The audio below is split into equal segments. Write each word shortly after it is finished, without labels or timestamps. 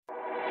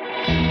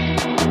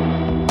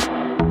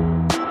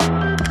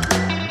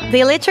The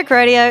Electric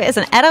Rodeo is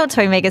an adult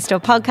toy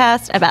megastore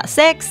podcast about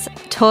sex,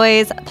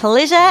 toys,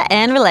 pleasure,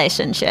 and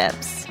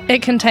relationships.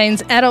 It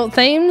contains adult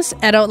themes,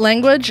 adult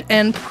language,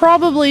 and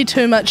probably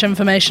too much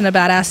information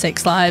about our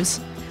sex lives.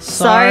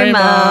 Sorry,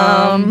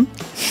 Mum.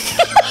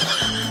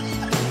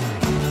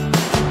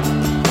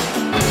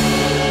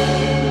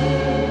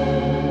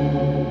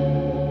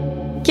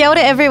 Kia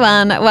ora,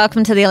 everyone.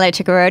 Welcome to the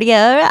Electric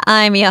Rodeo.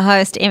 I'm your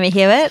host, Emma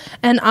Hewitt.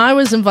 And I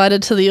was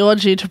invited to the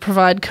orgy to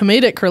provide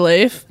comedic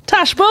relief.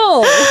 Tash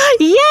Ball!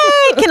 Yay!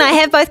 Can I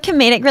have both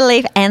comedic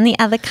relief and the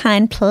other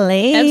kind,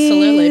 please?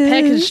 Absolutely.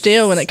 Package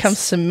deal when it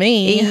comes to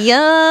me.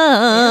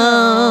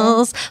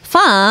 Yes.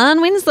 Fun.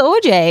 When's the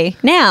orgy?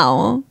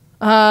 Now?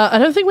 I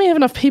don't think we have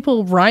enough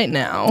people right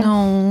now.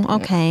 Oh,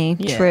 okay.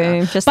 Yeah.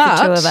 True. Just but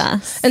the two of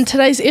us. In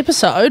today's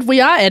episode, we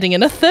are adding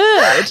in a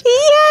third.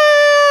 Yay!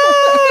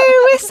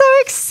 We're so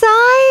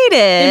excited.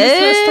 Emma's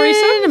first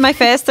threesome? My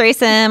first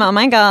threesome. Oh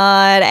my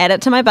God. Add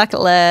it to my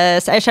bucket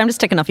list. Actually, I'm just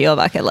ticking off your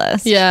bucket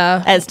list.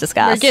 Yeah. As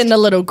discussed. We're getting a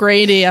little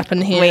greedy up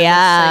in here. We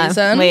are. This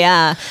season. We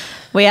are.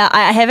 We are.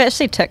 I have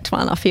actually ticked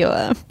one off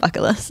your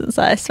bucket list since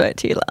I spoke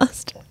to you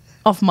last.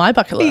 Off my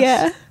bucket list?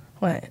 Yeah.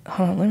 Wait,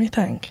 hold on, let me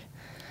think.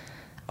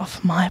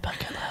 Off my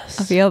bucket list.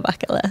 Of your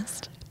bucket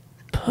list.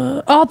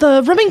 Oh,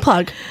 the ribbing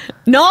plug.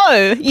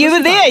 No, you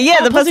were there.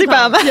 Yeah, the pussy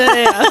bum.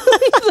 Yeah.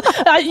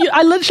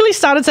 I literally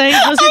started saying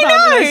pussy bum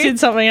and I said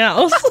something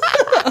else.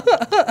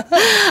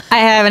 I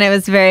have, and it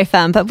was very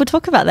fun. But we'll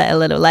talk about that a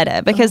little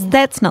later because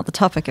that's not the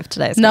topic of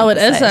today's No, it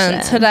conversation.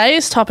 isn't.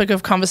 Today's topic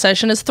of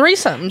conversation is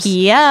threesomes.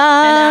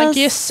 Yeah. And our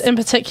guest in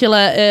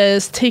particular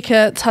is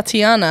Tika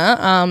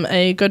Tatyana,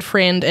 a good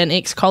friend and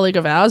ex-colleague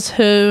of ours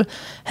who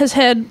has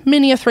had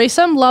many a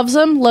threesome, loves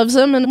them, lives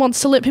them, and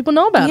wants to let people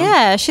know about them.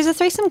 Yeah, she's a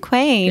threesome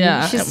queen.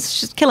 Yeah.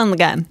 She's killing the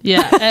game.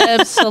 Yeah,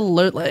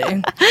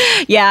 absolutely.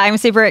 Yeah, I'm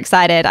super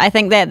excited. I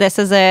think that this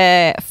is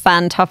a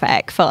fun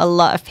topic for a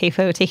lot of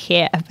people to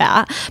hear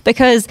about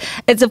because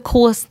it's, of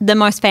course, the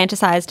most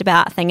fantasized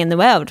about thing in the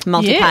world,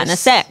 multi-partner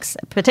sex,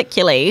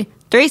 particularly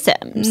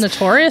threesomes.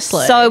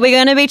 Notoriously. So we're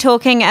going to be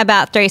talking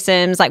about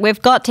threesomes. Like,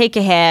 we've got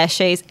Tika here.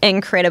 She's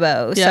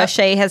incredible. Yeah.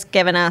 So she has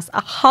given us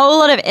a whole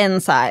lot of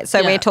insight.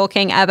 So we're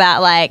talking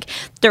about like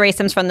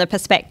threesomes from the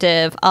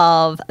perspective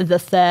of the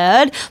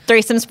third,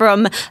 threesomes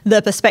from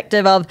the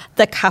perspective of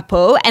the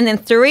couple, and then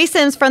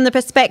threesomes from the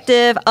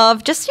perspective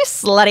of just your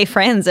slutty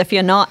friends if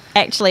you're not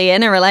actually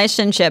in a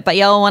relationship but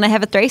y'all want to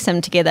have a threesome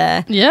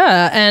together.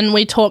 Yeah, and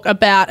we talk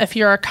about if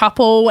you're a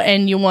couple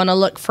and you want to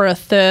look for a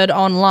third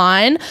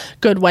online,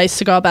 good ways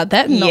to go about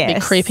that and not be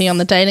creepy on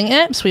the dating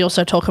apps. We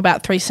also talk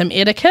about threesome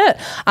etiquette,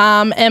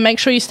 and make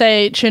sure you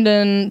stay tuned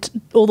in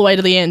all the way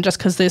to the end just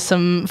because there's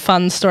some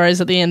fun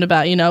stories at the end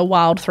about,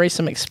 wild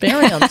threesome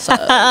experiences.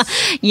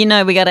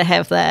 We got to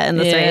have that in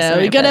the threesome. Yeah,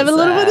 we got to have a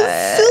little bit of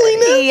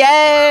silliness.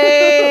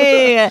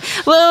 Yay!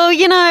 Well,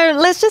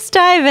 let's just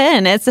dive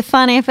in. It's a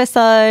fun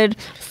episode.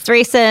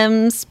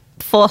 Threesomes,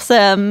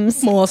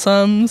 foursomes.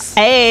 Moresomes.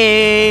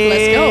 Hey!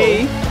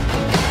 Let's go.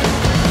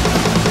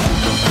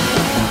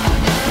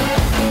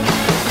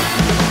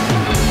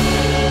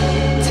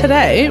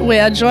 Today, we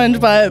are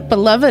joined by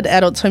beloved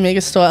Adult Toy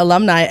Megastore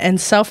alumni and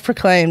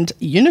self-proclaimed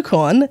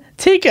unicorn,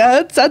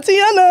 Tika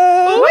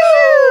Tatyana.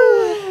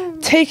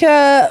 Woo!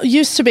 Tika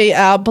used to be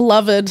our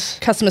beloved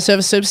customer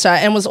service superstar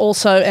and was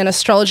also an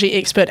astrology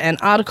expert and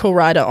article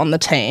writer on the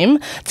team.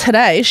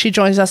 Today, she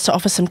joins us to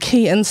offer some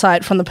key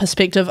insight from the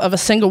perspective of a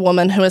single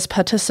woman who has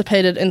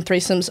participated in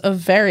threesomes of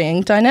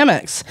varying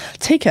dynamics.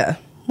 Tika,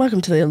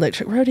 welcome to the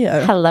Electric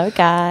Rodeo. Hello,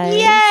 guys.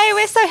 Yay,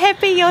 we're so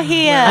happy you're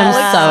here. I'm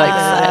so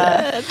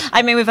excited.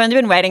 I mean, we've only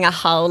been waiting our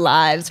whole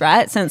lives,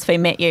 right, since we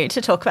met you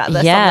to talk about this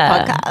on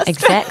the podcast.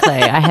 Exactly.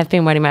 I have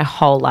been waiting my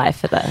whole life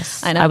for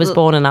this. I know. I was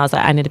born and I was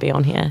like, I need to be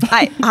on here.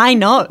 I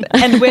know.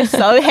 And we're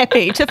so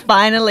happy to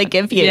finally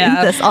give you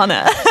this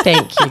honour.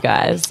 Thank you,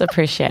 guys.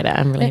 Appreciate it.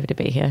 I'm really happy to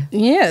be here.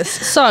 Yes.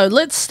 So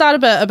let's start a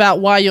bit about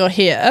why you're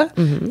here.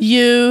 Mm-hmm.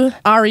 You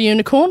are a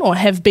unicorn or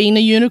have been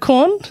a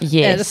unicorn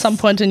at some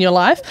point in your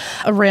life.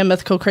 A rare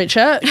mythical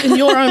creature. In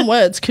your own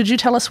words, could you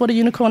tell us what a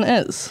unicorn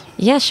is?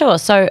 Yeah, sure.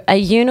 So a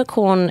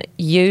unicorn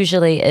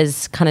usually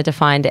is kind of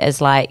defined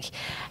as like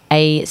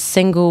a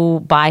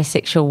single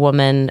bisexual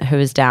woman who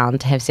is down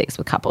to have sex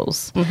with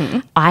couples. Mm-hmm.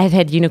 I have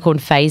had unicorn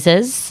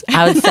phases,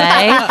 I would say.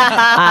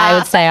 I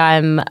would say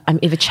I'm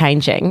ever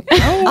changing.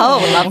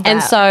 Oh, love that.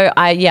 And so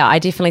I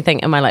definitely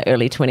think in my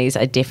early 20s,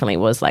 I definitely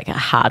was like a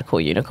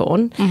hardcore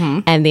unicorn. Mm-hmm.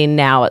 And then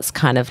now it's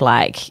kind of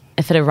like,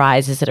 if it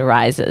arises, it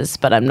arises,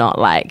 but I'm not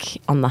like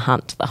on the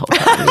hunt the whole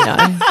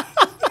time,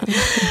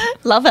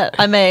 Love it.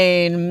 I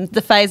mean,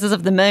 the phases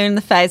of the moon,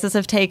 the phases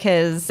of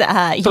Tika's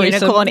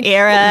unicorn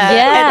era.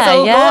 Yeah, it's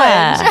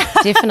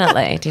all good.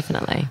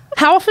 Definitely.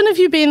 How often have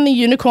you been the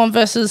unicorn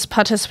versus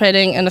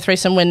participating in a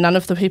threesome when none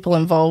of the people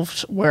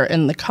involved were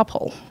in the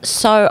couple?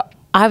 So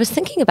I was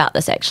thinking about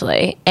this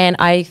actually, and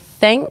I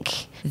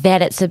think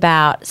that it's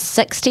about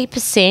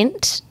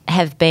 60%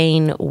 have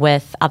been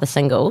with other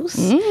singles,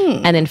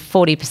 and then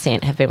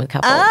 40% have been with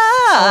couples.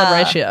 Solid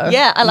ratio.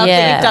 Yeah, I love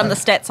that you've done the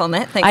stats on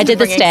that. Thanks I did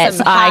for the bringing stats.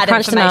 some I hard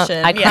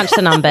crunched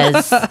the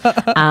numbers.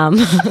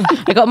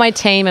 I got my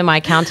team and my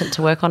accountant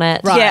to work on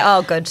it. Right. Yeah,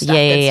 oh, good stuff.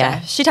 Yeah, good yeah.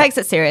 stuff. She takes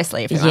it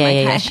seriously, everyone,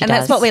 okay? Yeah, she and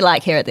that's does. what we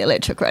like here at the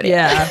Electric Radio.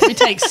 Yeah, we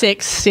take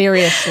sex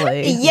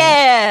seriously.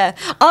 Yeah.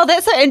 Oh,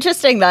 that's so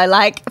interesting, though.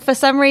 Like, for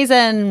some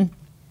reason,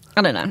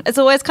 I don't know. It's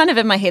always kind of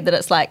in my head that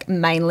it's like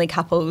mainly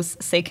couples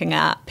seeking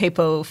out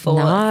people for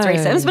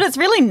threesomes, but it's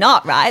really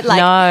not, right? Like,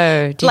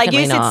 No, definitely like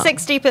you not. said,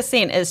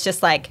 60% is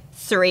just like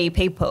 3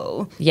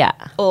 people Yeah.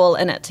 all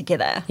in it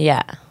together.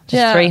 Yeah. Just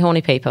Yeah. 3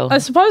 horny people. I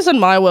suppose in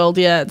my world,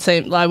 it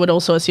seemed I would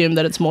also assume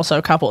that it's more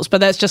so couples, but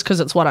that's just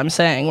because it's what I'm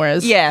saying.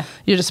 Whereas, you're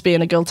just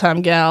being a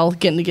girl-time gal,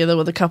 getting together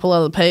with a couple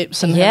other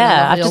peeps, and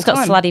Yeah, I've having a just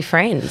lovely got old time. slutty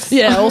friends.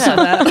 Yeah, also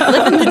that.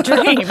 Living the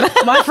dream.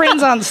 My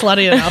friends aren't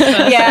slutty enough.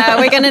 Yeah,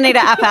 we're going to need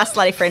to up our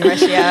slutty friend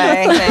ratio,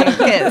 I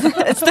think.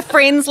 It's the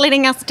friends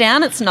letting us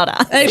down, it's not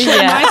us. Actually,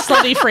 my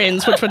slutty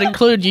friends, which would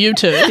include you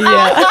two, we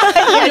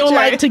all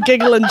like to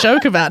giggle and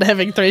joke about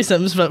having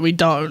threesomes, but we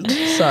don't.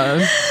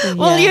 So,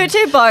 Well, you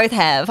two both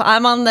have.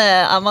 I'm on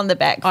the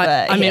back foot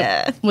I mean,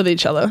 here. with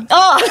each other.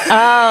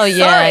 Oh, yeah,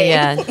 Sorry.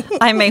 yeah.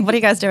 I mean, what are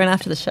you guys doing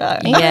after the show?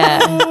 Yeah.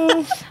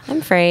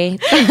 I'm free.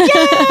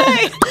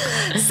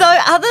 So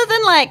other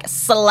than like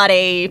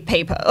slutty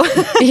people,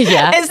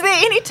 Yeah. is there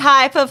any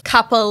type of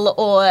couple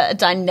or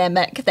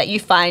dynamic that you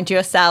find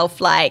yourself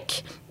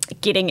like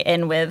getting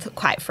in with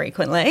quite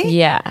frequently?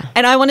 Yeah.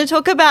 And I want to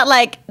talk about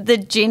like the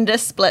gender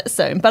split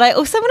soon, but I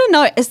also want to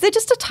know, is there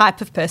just a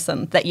type of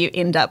person that you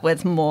end up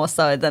with more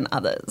so than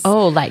others?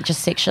 Oh, like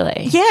just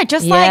sexually. Yeah,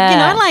 just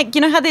like,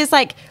 you know how there's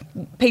like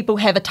people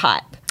have a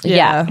type.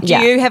 Yeah. Do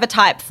you have a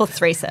type for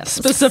threesomes?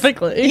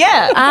 Specifically.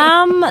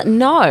 Yeah.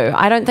 No,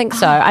 I don't think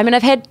so. I mean,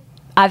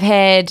 I've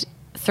had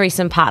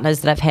threesome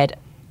partners that I've had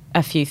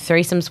a few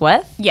threesomes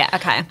with. Yeah,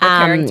 okay.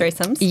 Recurring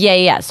threesomes.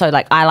 Yeah. So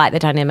like I like the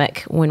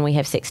dynamic when we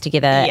have sex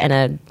together in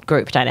a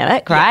group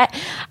dynamic, right?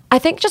 I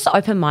think just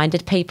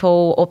open-minded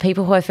people or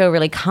people who I feel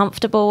really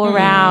comfortable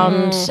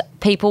around,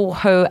 people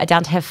who are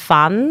down to have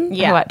fun,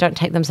 who don't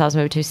take themselves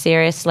maybe too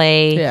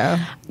seriously.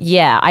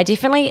 Yeah, I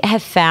definitely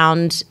have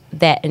found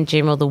that in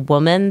general the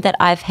women that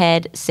I've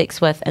had sex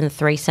with in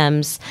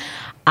threesomes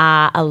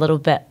are a little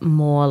bit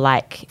more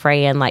like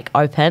free and like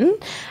open.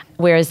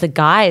 Whereas the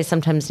guys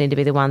sometimes need to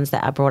be the ones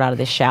that are brought out of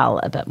their shell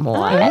a bit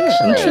more,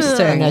 actually,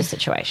 interesting. in those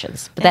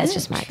situations. But that's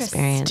just my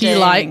experience. Do you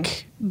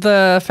like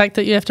the fact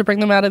that you have to bring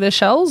them out of their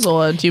shells,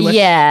 or do you wish?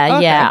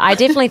 Yeah, I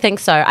definitely think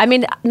so. I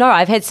mean, no,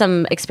 I've had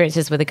some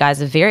experiences where the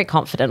guys are very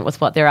confident with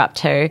what they're up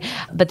to,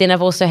 but then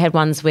I've also had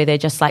ones where they're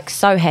just like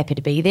so happy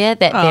to be there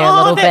that they're a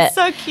little that's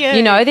bit, so cute.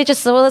 you know, they're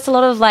just, well, it's a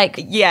lot of like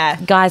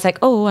guys like,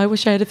 oh, I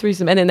wish I had a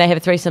threesome, and then they have a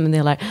threesome and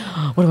they're like,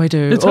 oh, what do I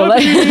do? Or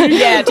like,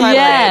 Yeah, totally.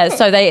 yeah,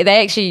 so they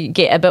actually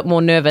get a bit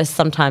more nervous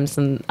sometimes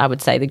than I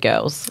would say the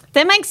girls.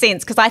 That makes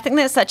sense because I think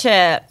that's such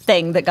a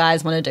thing that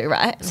guys want to do,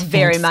 right? It's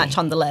very much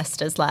on the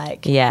list is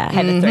like,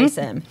 have a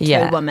threesome,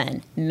 2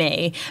 women,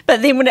 me.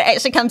 But then when it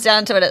actually comes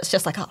down to it, it's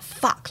just like, oh,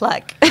 fuck,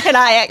 like, can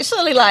I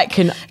actually like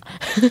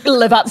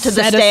live up to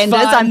the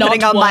standards I'm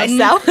putting on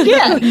myself?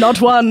 Yeah. Not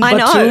one, I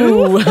but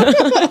know.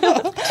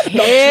 2.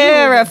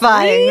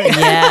 Terrifying.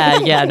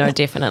 Yeah, no,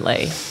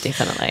 definitely.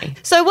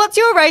 So what's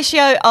your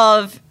ratio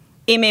of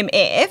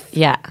MMF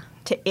Yeah.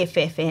 to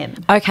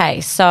FFM?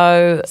 Okay,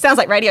 so Sounds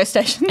like radio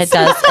stations. it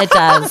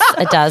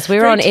does.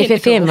 We're on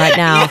FFM right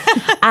now.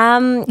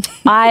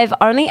 I've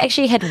only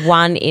actually had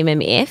one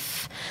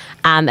MMF.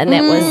 And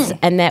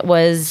that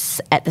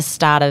was at the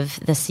start of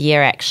this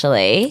year,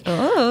 actually.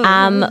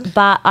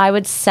 But I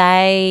would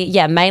say,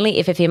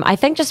 mainly FFM. I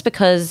think just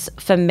because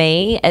for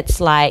me,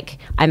 it's like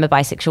I'm a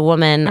bisexual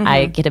woman.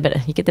 I get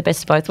you get the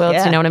best of both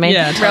worlds. You know what I mean?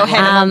 Yeah, Real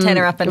Hannah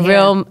Montana up in here.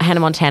 Real Hannah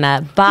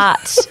Montana.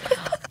 But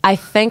I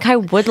think I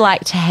would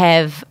like to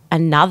have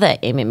another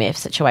MMF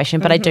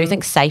situation, but I do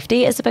think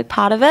safety is a big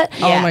part of it.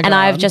 Oh my God. And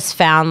I've just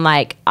found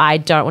like I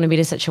don't want to be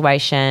in a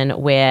situation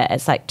where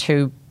it's like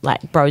two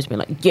like bros being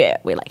like, yeah,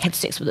 we like had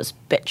sex with this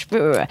bitch.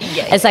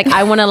 It's like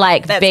I want to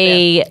like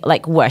be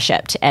like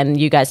worshipped and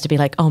you guys to be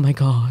like, oh my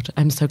God,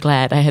 I'm so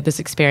glad I had this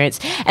experience.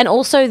 And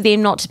also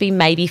them not to be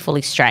maybe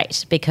fully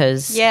straight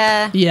because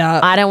I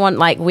don't want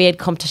like weird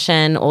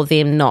competition or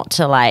them not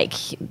to like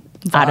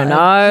I don't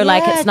know.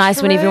 Like it's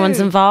nice when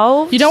everyone's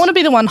involved. You don't want to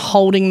be the one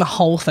holding the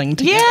whole thing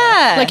together.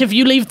 Yeah. Like if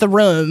you leave the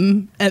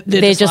room,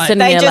 they're just sitting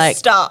They there just like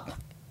stop.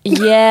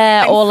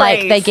 Yeah, or like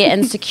freeze. they get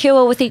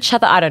insecure with each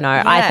other. I don't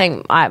know. I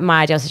think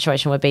my ideal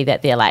situation would be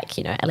that they're like,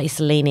 you know, at least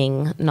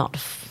leaning, not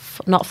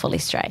fully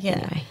straight. Yeah.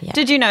 Anyway. Yeah.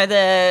 Did you know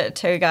the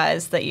 2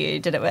 guys that you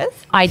did it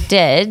with? I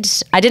did.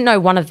 I didn't know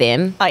one of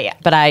them. Oh, yeah.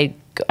 But I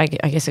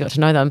guess I got to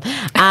know them.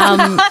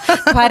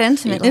 Quite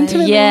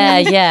intimately.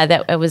 Yeah.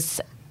 That it was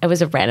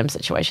a random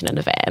situation in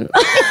a van.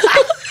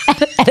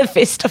 At a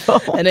festival.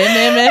 an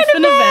MMF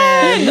in a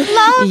van. Love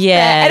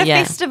that. At a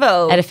yeah.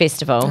 festival. At a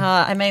festival. Oh,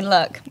 I mean,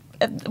 look,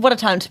 what a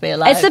time to be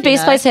alive. It's the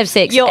best place to have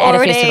sex You're at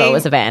already, a festival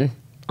is a van,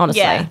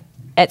 honestly. Yeah.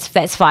 that's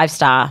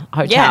 5-star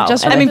hotel. Yeah,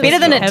 better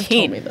than a have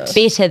told me tent. this.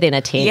 Better than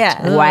a tent.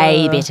 Yeah.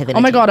 Way better than a tent.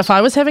 Oh my God, if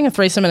I was having a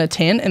threesome in a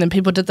tent and then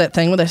people did that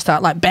thing where they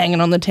start like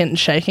banging on the tent and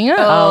shaking it,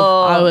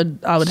 I would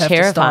have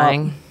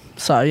Terrifying. to stop.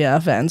 So yeah,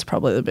 van's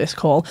probably the best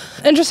call.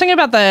 Interesting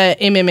about the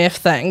MMF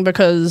thing,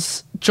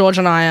 because George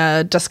and I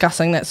are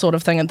discussing that sort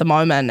of thing at the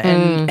moment,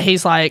 and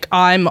he's like,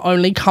 I'm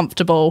only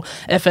comfortable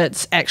if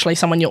it's actually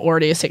someone you're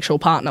already a sexual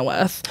partner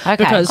with,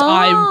 because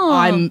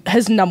I'm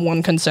his number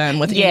one concern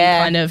with any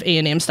kind of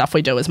E&M stuff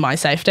we do is my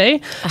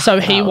safety. So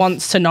he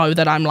wants to know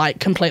that I'm like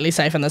completely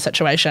safe in the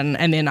situation,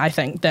 and then I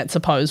think that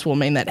suppose will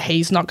mean that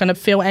he's not going to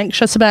feel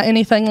anxious about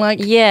anything like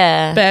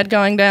bad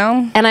going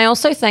down. And I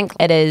also think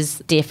it is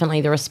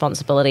definitely the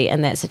responsibility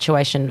in that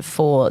situation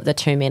for the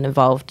two men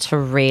involved to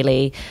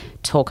really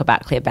talk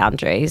about clear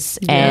boundaries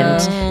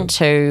and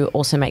to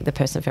also make the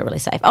person feel really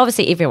safe.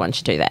 Obviously, everyone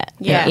should do that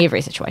in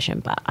every situation,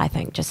 but I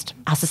think just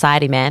our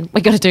society, man, we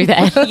got to do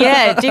that.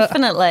 Yeah,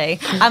 definitely.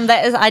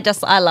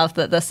 I love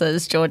that this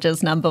is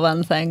George's number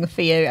one thing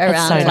for you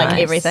around so nice.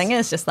 everything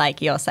is just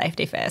like your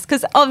safety first,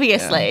 because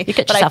obviously, you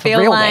get but yourself I feel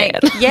real like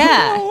bad.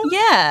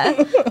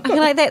 I feel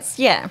like that's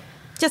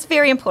just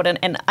very important,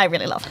 and I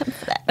really love him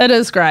for that. It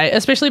is great,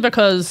 especially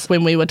because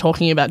when we were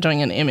talking about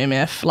doing an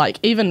MMF, like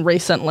even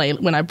recently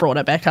when I brought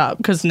it back up,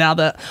 because now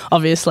that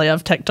obviously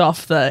I've ticked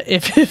off the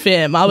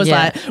FFM, I was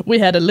like, we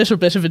had a little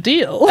bit of a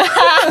deal,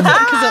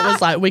 because it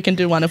was like, we can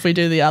do one if we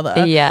do the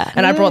other. Yeah.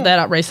 And I brought that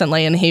up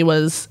recently, and he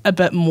was a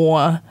bit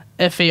more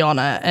iffy on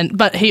it,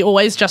 but he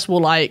always just will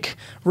like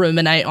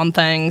ruminate on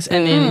things,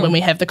 and then when we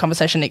have the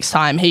conversation next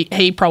time, he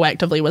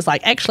proactively was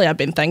like, actually I've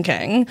been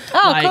thinking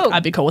cool.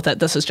 I'd be cool with it,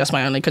 this is just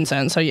my only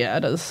concern. So yeah,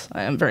 it is.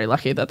 I am very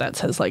lucky that that's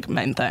his like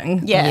main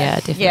thing. Yeah,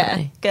 definitely.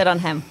 Yeah, good on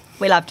him.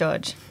 We love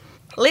George.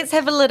 Let's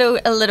have a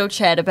little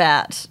chat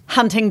about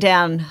hunting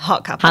down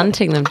hot couples.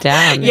 Hunting them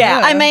down.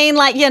 Yeah, I mean,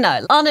 like,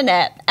 on an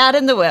app, out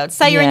in the world.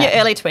 Say you're in your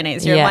early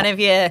 20s, you're in one of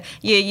your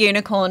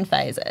unicorn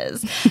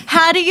phases.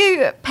 How do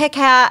you pick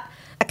out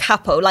a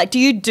couple? Like, do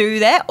you do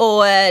that,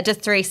 or do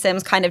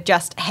threesomes kind of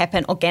just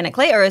happen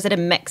organically, or is it a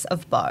mix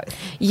of both?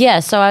 Yeah,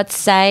 so I'd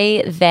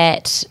say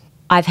that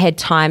I've had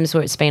times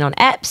where it's been on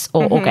apps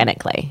or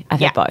organically. I've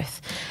had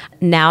both.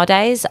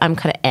 Nowadays, I'm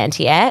kind of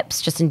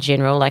anti-apps just in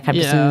general. Like, I'm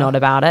just not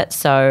about it,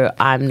 so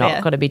I'm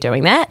not going to be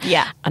doing that.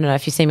 Yeah. I don't know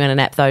if you see me on an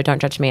app, though. Don't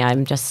judge me.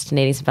 I'm just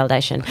needing some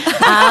validation.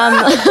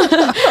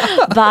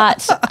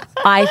 But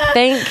I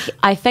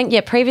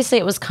think, previously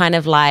it was kind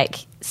of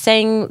like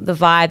seeing the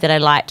vibe that I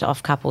liked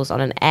off couples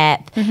on an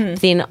app,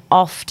 then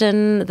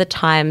often the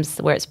times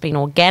where it's been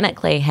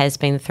organically has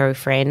been through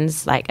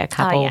friends, like a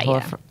couple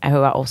who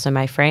are also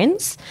my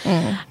friends.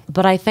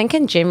 But I think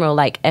in general,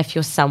 like if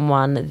you're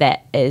someone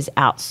that is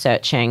out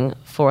searching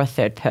for a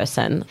third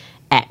person,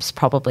 apps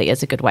probably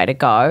is a good way to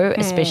go,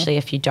 especially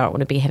if you don't want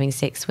to be having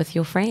sex with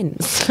your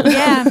friends.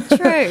 Yeah,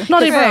 true.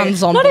 Not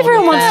everyone's on Not board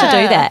everyone with wants that.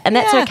 to do that, and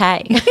that's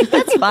okay.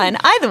 That's fine.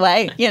 Either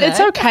way, It's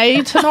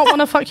okay to not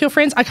want to fuck your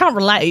friends. I can't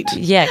relate.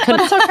 Yeah,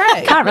 It's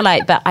okay. can't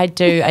relate, but I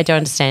do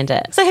understand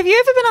it. So have you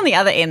ever been on the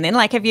other end then?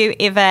 Like, have you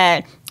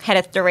ever had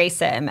a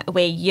threesome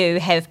where you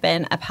have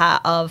been a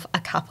part of a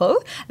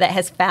couple that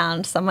has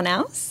found someone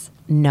else?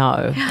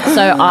 No.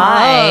 So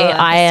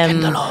I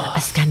am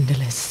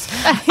scandalous.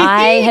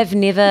 I have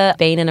never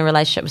been in a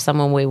relationship with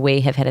someone where we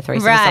have had a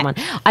threesome with someone.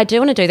 I do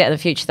want to do that in the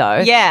future, though.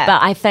 Yeah.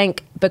 But I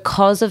think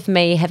because of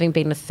me having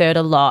been a third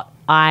a lot,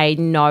 I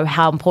know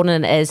how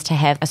important it is to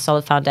have a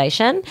solid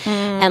foundation.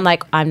 And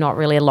like, I'm not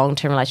really a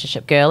long-term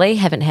relationship girly,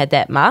 haven't had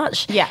that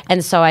much. Yeah.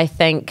 And so I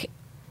think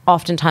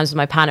oftentimes with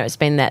my partner, it's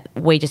been that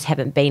we just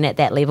haven't been at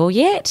that level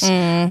yet.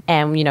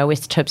 And, we're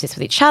too obsessed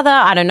with each other.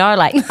 I don't know,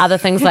 like other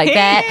things like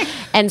that.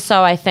 And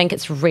so I think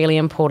it's really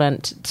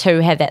important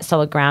to have that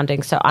solid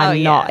grounding. So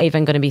I'm not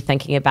even going to be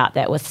thinking about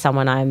that with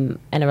someone I'm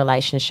in a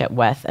relationship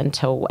with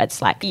until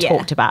it's like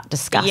talked about,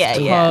 discussed,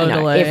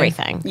 Totally.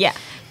 everything. Yeah.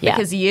 Yeah.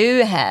 Because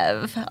you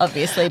have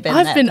obviously been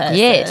that person.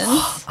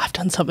 Yes. I've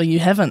done something you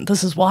haven't.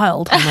 This is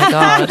wild. Oh my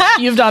God.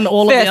 You've done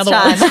all First of the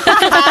other ones.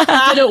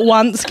 Did it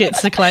once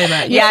gets to claim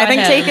it. Yeah, Yes, I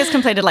think have. Tika's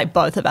completed like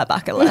both of our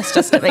bucket lists,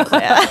 just to be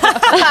clear.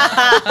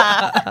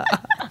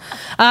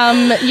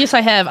 Yes,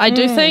 I have. I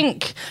do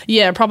think,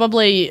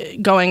 probably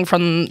going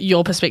from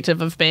your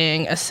perspective of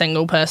being a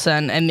single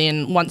person, and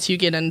then once you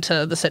get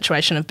into the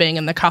situation of being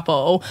in the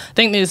couple, I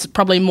think there's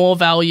probably more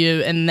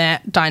value in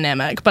that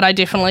dynamic. But I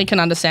definitely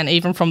can understand,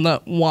 even from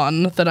the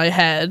one that I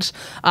had,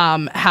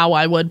 how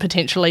I would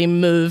potentially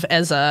move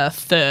as a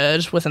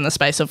third within the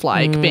space of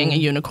like being a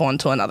unicorn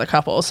to another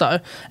couple. So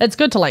it's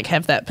good to like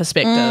have that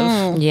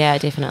perspective. Yeah,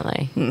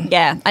 definitely.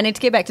 Yeah, I need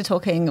to get back to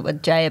talking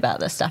with Jay about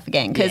this stuff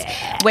again, because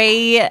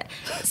we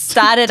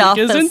started off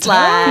Tika's in as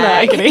town. No,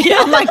 I'm like, kidding.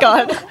 oh my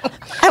God,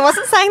 I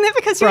wasn't saying that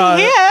because you're Bro,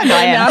 here. the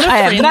amount of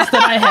friends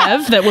that I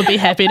have that would be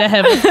happy to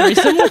have a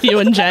threesome with you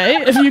and Jay.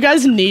 If you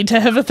guys need to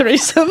have a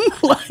threesome,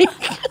 like...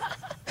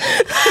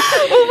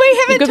 Well, we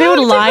haven't You've got people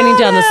talked lining about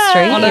down the it.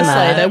 street. Honestly,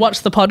 Emma. they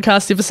watch the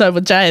podcast episode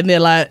with Jay and they're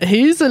like,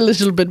 he's a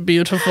little bit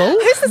beautiful.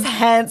 Who's this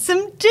handsome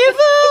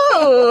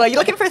devil? Are you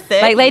looking for a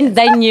third? Like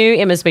they knew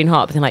Emma's been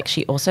hot, but they're like,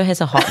 she also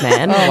has a hot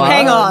man.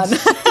 Hang on.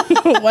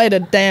 Wait a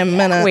damn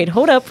minute. Wait,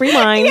 hold up,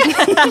 rewind.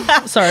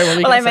 Sorry, what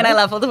were you Well, I gonna mean, say? I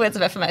love all the words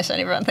of affirmation,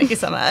 everyone. Thank you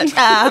so much.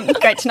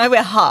 Great to know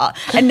we're hot.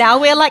 And now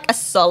we're like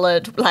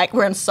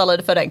we're on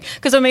solid footing.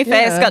 Because when we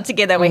first got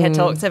together, we had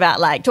talked about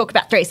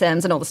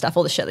threesomes and all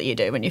the shit that you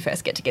do when you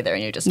first get together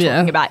and you're just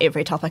talking about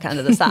every topic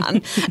under the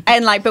sun.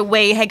 And but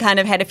we had kind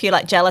of had a few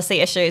jealousy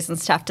issues and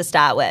stuff to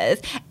start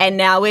with. And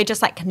now we're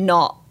just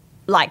not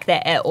like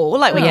that at all.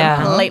 We're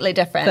completely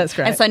different. That's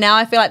great. And so now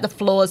I feel like the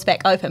floor's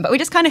back open, but we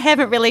just kind of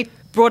haven't really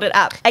brought it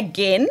up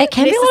again. It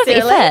can be a lot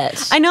of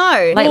effort. I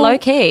know. Low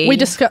key. We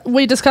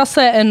discussed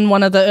that in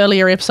one of the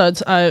earlier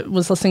episodes. I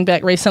was listening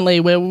back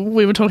recently where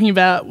we were talking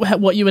about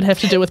what you would have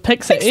to do with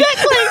Pixie.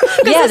 Exactly.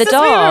 Yeah, the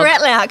dog. Where we're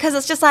at now, because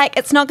it's just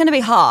it's not going to be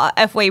hot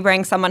if we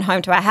bring someone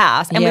home to our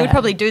house, and we would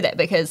probably do that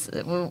because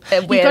we're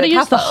You got to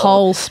use the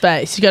whole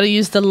space. You got to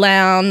use the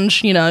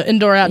lounge,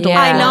 indoor outdoor.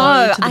 Yeah. I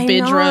know, to the I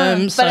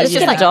bedroom. know. So But it's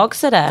just yeah. a dog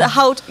sitter. The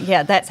whole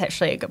that's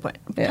actually a good point.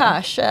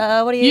 Gosh,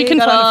 what do you? You can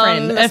got find a on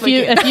friend this if you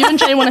weekend? and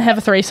Jay want to have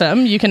a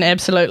threesome. You can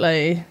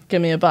absolutely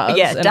give me a buzz.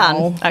 Yeah, and done.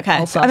 Okay.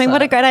 I'll I mean,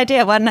 what a it. great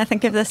idea. Why didn't I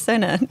think of this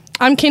sooner?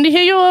 I'm keen to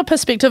hear your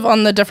perspective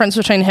on the difference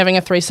between having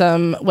a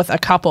threesome with a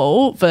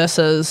couple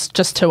versus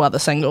just two other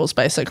singles,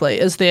 basically.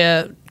 Is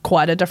there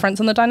quite a difference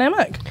in the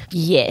dynamic?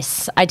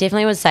 Yes, I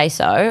definitely would say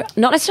so.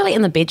 Not necessarily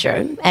in the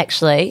bedroom,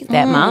 actually,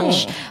 that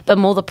much, but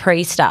more the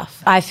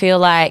pre-stuff. I feel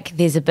like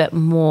there's a bit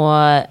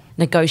more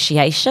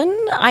negotiation,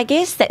 I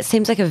guess. That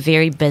seems like a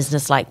very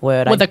business-like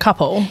word. With a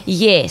couple?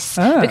 Yes,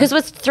 because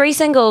with three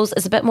singles,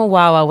 it's a bit more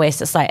Wild Wild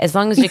West. It's as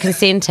long as you're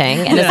consenting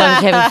and as long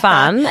as you're having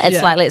fun,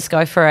 it's let's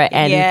go for it.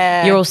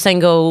 And you're all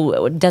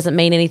single, it doesn't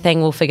mean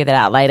anything. We'll figure that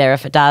out later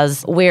if it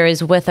does.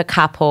 Whereas with a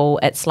couple,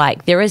 it's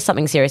there is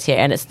something serious here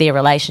and it's their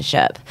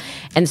relationship.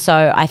 And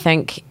so I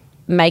think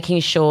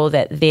making sure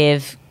that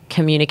they've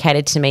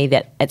communicated to me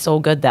that it's all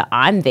good that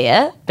I'm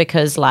there,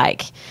 because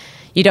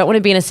you don't want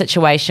to be in a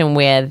situation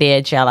where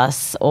they're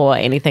jealous or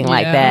anything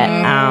like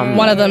that.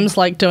 One of them's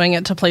doing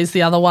it to please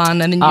the other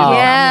one, and then you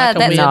Yeah,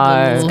 become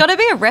that's weird it's got to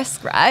be a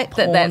risk, right?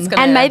 That's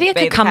gonna And maybe it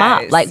be could the come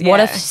up. case. What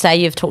if, say,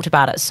 you've talked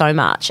about it so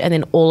much and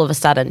then all of a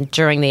sudden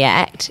during the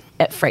act,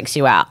 it freaks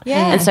you out.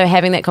 Yeah. And so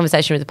having that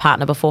conversation with the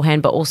partner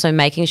beforehand, but also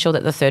making sure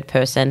that the third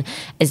person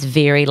is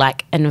very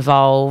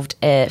involved,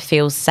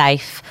 feels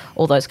safe,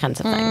 all those kinds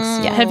of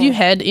things. Yeah. Have you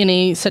had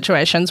any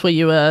situations where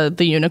you were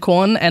the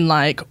unicorn and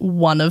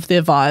one of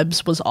their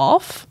vibes was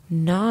off?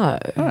 No.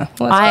 Well,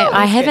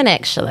 I haven't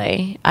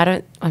actually.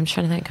 I'm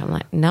trying to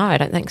think. No, I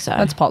don't think so.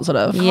 that's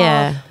positive.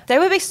 Yeah. That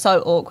would be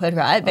so awkward,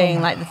 right?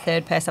 Being the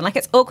third person.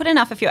 It's awkward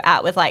enough if you're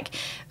out with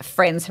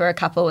friends who are a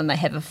couple and they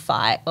have a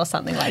fight or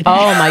something like that.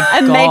 Oh my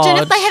God. Imagine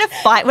if they had a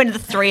fight when the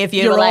three of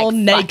you You're were all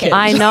naked. fucking-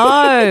 I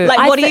know.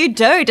 what do you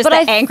do? Does but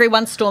the angry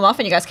one storm off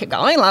and you guys keep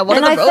going? What are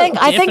And the I rules? think it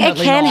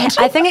Definitely can. not.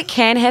 I think it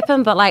can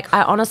happen, but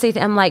I honestly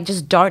am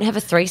just don't have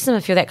a threesome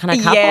if you're that kind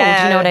of couple.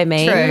 Do you know what I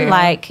mean?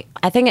 True.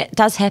 I think it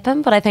does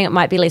happen, but I think it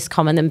might be less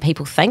common than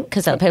people think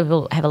because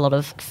people have a lot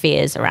of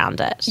fears around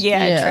it.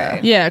 Yeah, true.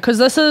 Yeah, because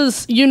this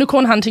is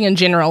unicorn hunting in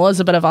general is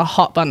a bit of a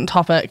hot button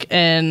topic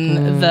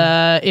in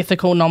the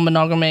ethical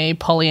non-monogamy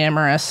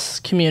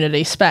polyamorous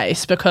community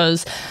space,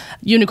 because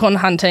unicorn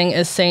hunting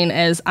is seen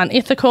as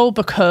unethical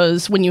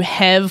because when you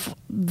have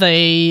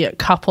the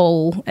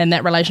couple and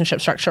that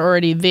relationship structure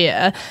already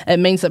there, it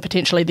means that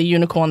potentially the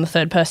unicorn, the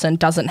third person,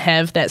 doesn't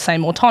have that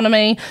same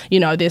autonomy.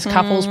 There's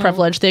couples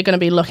privilege. They're going to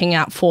be looking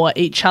out for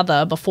each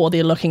other before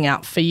they're looking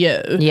out for you.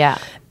 Yeah.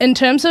 In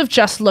terms of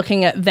just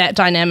looking at that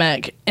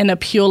dynamic in a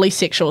purely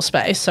sexual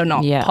space, so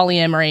not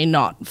polyamory,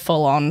 not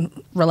full-on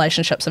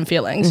relationships and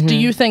feelings, do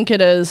you think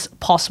it is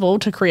possible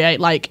to create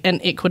an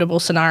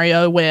equitable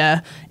scenario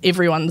where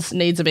everyone's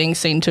needs are being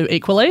seen to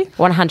equally?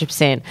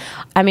 100%.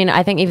 I mean,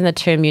 I think even the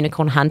term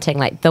unicorn hunting,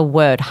 the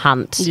word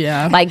hunt,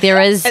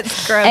 there is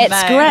It's grim, It's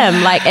mate.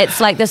 grim. It's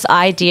this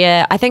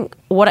idea. I think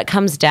what it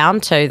comes down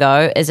to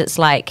though is it's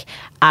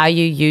are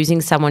you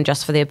using someone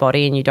just for their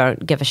body and you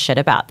don't give a shit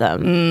about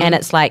them? And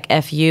it's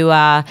if you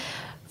are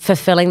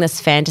fulfilling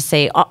this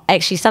fantasy.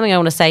 Actually, something I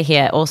want to say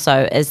here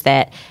also is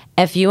that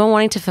if you are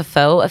wanting to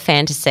fulfill a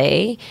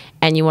fantasy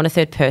and you want a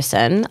third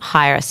person,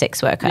 hire a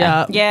sex worker.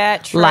 Yeah,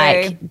 true.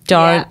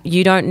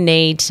 You don't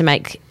need to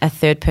make a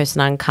third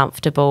person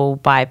uncomfortable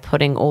by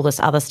putting all this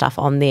other stuff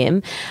on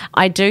them.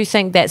 I do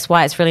think that's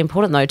why it's really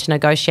important though to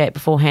negotiate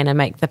beforehand and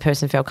make the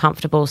person feel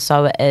comfortable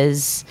so it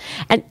is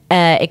an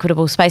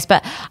equitable space.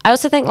 But I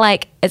also think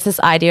it's this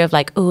idea of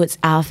it's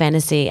our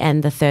fantasy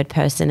and the third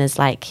person is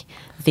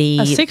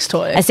A sex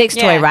toy. A sex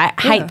toy, right?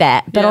 I hate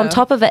that. But Yeah. on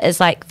top of it is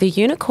the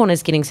unicorn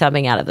is getting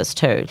something out of this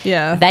too.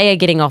 Yeah. They are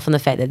getting off on the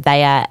fact that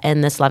they are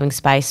in this loving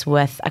space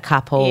with a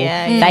couple.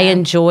 Yeah, They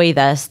enjoy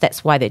this.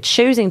 That's why they're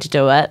choosing to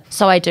do it.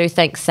 So I do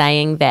think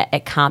saying that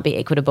it can't be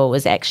equitable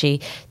is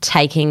actually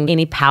taking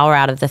any power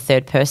out of the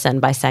third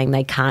person by saying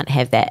they can't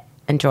have that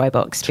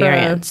enjoyable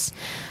experience.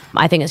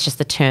 I think it's just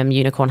the term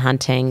unicorn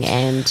hunting,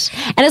 and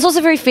it's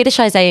also very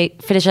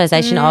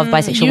fetishization of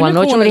bisexual women,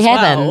 which already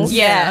happens.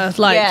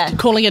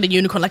 Calling it a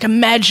unicorn, like a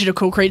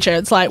magical creature.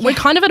 It's like we're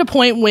kind of at a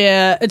point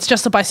where it's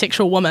just a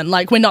bisexual woman.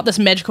 Like we're not this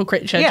magical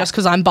creature just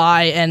because I'm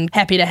bi and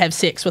happy to have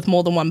sex with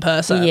more than one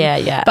person.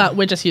 Yeah. But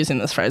we're just using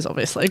this phrase,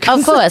 obviously.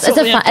 Of course,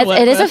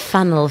 it is a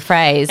fun little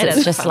phrase.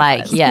 It's just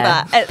like,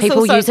 people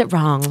also use it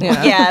wrong.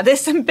 Yeah,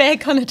 there's some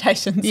bad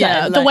connotations.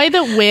 Yeah, the way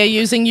that we're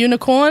using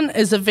unicorn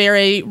is a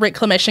very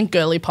reclamation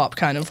girly pop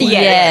kind of way.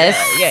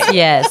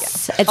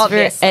 Yes.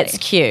 It's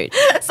cute.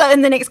 So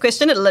in the next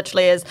question, it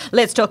literally is,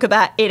 let's talk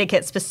about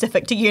etiquette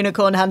specific to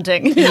unicorn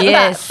hunting.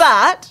 Yes.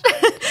 But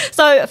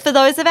so for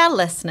those of our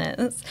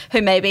listeners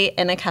who may be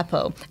in a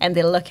couple and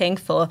they're looking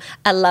for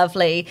a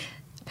lovely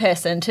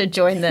person to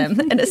join them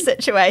in a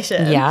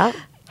situation,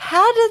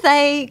 how do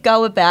they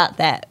go about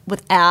that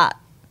without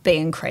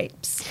being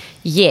creeps?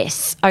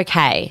 Yes.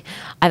 Okay.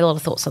 I have a lot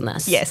of thoughts on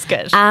this. Yes,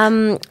 good.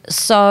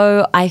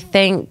 So I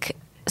think,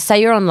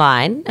 say you're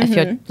online, if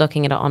you're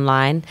looking at it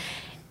online,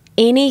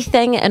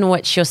 anything in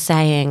which you're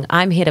saying,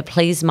 I'm here to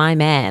please my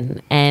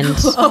man, and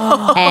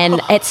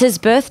and it's his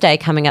birthday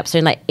coming up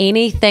soon, like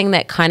anything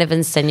that kind of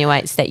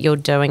insinuates that you're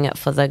doing it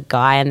for the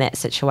guy in that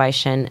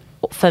situation,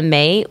 for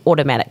me,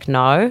 automatic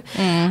no.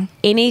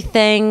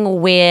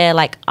 Anything where,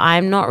 like,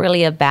 I'm not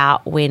really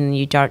about when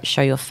you don't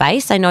show your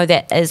face. I know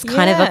that is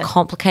kind of a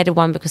complicated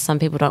one because some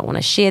people don't want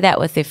to share that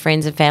with their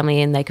friends and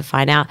family and they could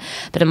find out.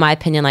 But in my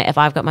opinion, like, if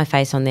I've got my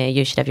face on there,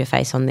 you should have your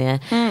face on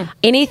there.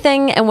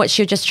 Anything in which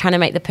you're just trying to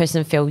make the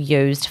person feel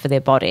used for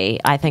their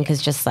body, I think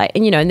is just like,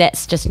 and, you know, and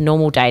that's just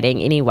normal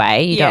dating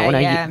anyway. You don't want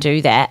to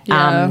do that.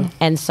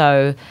 And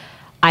so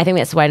I think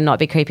that's the way to not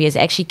be creepy, is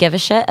actually give a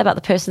shit about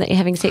the person that you're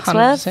having sex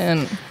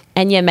 100%. with.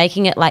 And you're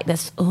making it like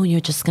this, oh,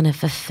 you're just going to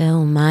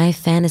fulfill my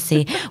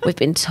fantasy. We've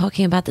been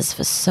talking about this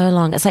for so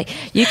long. It's like,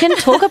 you can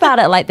talk about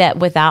it like that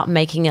without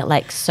making it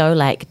like so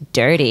like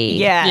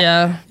dirty.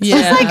 It's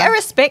just like a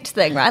respect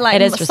thing, right? Like,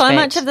 it is so respect.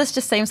 much of this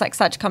just seems like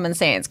such common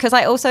sense. Because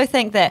I also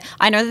think that,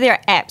 I know that there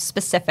are apps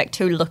specific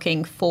to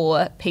looking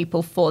for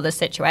people for the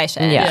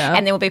situation.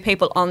 And there will be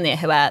people on there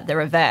who are the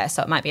reverse.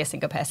 So it might be a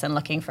single person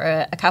looking for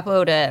a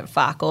couple to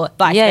fuck, or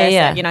vice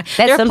versa. You know, that's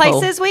there are simple.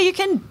 places where you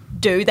can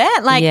do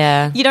that.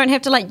 Like, you don't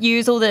have to like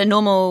use all the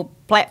normal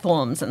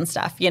platforms and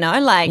stuff, you know,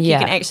 like you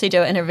can actually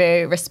do it in a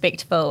very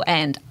respectful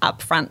and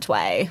upfront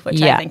way, which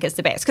I think is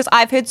the best. Because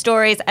I've heard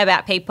stories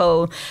about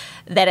people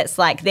that it's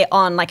like they're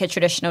on like a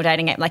traditional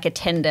dating app, like a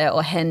Tinder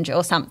or Hinge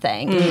or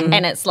something,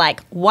 and it's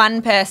like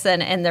one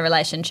person in the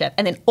relationship,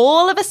 and then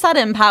all of a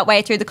sudden,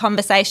 partway through the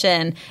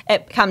conversation,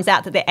 it comes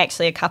out that they're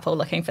actually a couple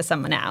looking for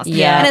someone else.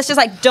 And it's just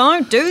like,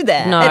 don't do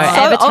that. No, it's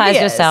so advertise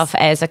obvious. yourself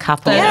as a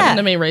couple. That happened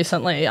to me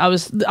recently.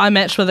 I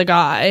matched with a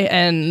guy,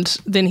 and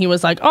then he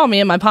was like, oh, me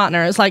and my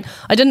partner. It's like,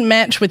 I didn't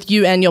match with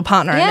you and your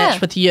partner. I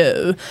matched with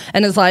you.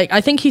 And it's like,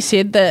 I think he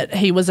said that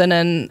he was in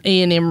an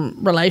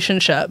E&M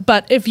relationship.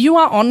 But if you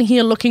are on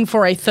here looking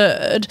for a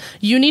third,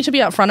 you need to be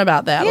upfront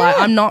about that. Like,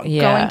 I'm not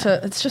going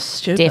to, it's just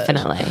stupid.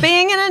 Definitely.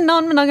 Being in a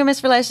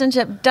non-monogamous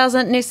relationship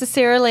doesn't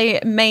necessarily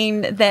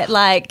mean that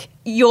like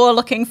you're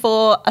looking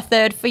for a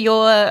third for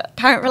your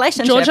current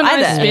relationship. George and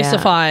I either.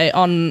 specify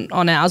on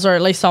ours, or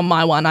at least on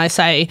my one, I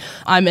say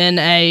I'm in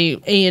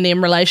a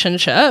E&M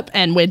relationship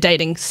and we're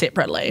dating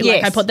separately.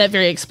 Like, I put that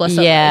very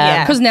explicitly.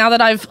 Because now that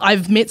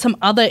I've met some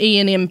other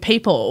E&M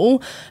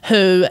people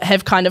who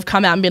have kind of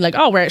come out and been like,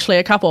 oh, we're actually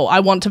a couple, I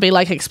want to be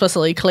like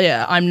explicitly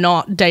clear, I'm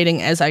not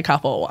dating as a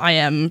couple. I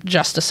am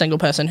just a single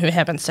person who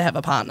happens to have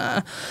a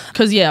partner.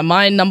 Because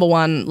my number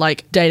one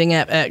like dating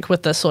app ick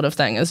with this sort of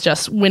thing is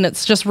just when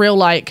it's just real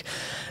like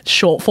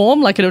short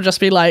form, like it'll just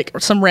be like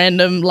some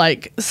random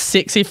like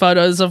sexy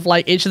photos of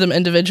like each of them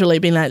individually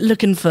being like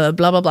looking for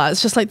blah blah blah.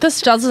 It's just like,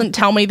 this doesn't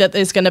tell me that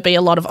there's going to be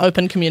a lot of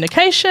open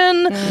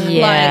communication,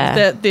 like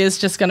that there's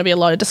just going to be a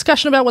lot of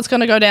discussion about what's going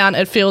to go down.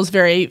 It feels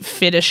very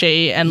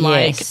fetishy and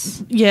like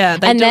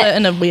they do it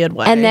in a weird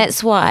way. And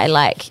that's why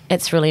like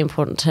it's really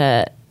important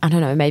to, I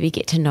don't know, maybe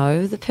get to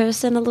know the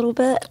person a little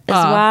bit as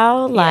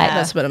well. Like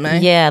that's a bit of me.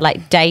 Yeah,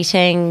 like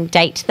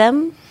date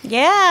them.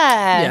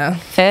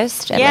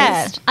 First,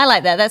 at least. I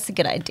like that. That's a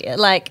good idea.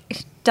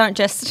 Like, don't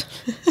just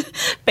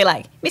be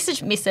like,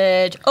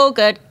 message, all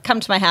good, come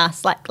to my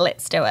house, like,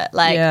 let's do it.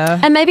 Like,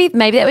 and maybe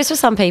that was for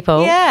some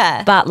people.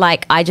 Yeah. But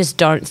like, I just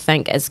don't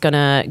think it's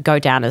gonna go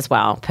down as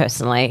well.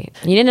 Personally,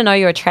 you need to know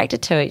you're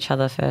attracted to each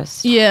other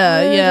first.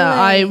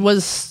 I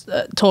was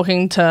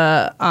talking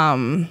to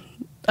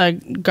a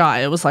guy.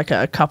 It was like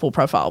a couple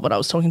profile, but I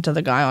was talking to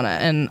the guy on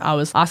it and I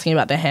was asking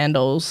about their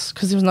handles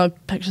because there was no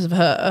pictures of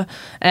her,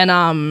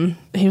 and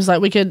he was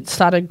like, we could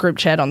start a group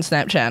chat on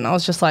Snapchat, and I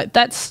was just like,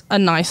 that's a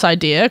nice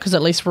idea because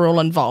at least we're all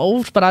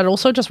involved, but I'd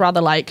also just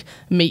rather like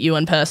meet you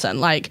in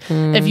person. Like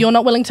if you're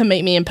not willing to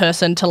meet me in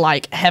person to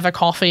like have a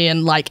coffee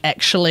and like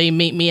actually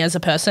meet me as a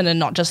person and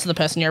not just the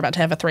person you're about to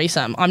have a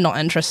threesome, I'm not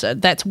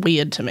interested. That's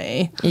weird to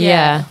me.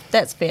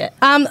 That's fair.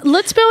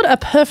 Let's build a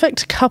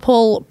perfect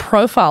couple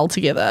profile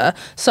together.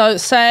 So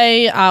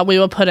say we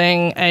were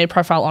putting a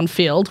profile on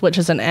Field, which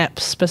is an app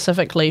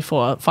specifically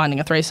for finding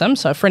a threesome.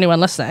 So for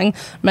anyone listening,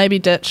 maybe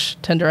ditch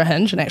Tinder or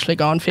Hinge and actually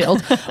go on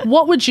Field.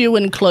 What would you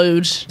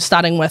include,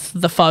 starting with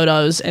the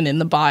photos and in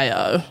the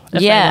bio,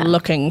 if they were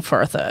looking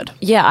for a third?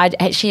 Yeah, I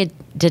actually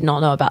did not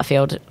know about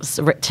Field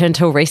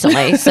until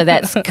recently, so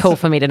that's cool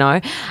for me to know.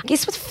 I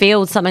guess with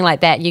Field, something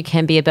like that, you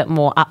can be a bit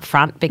more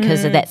upfront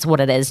because that's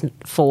what it is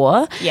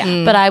for.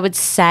 Yeah. But I would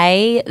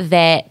say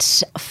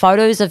that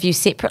photos of you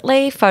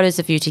separately, photos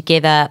of you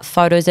together,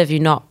 photos of you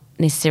not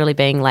necessarily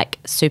being like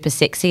super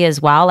sexy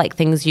as well, like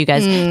things you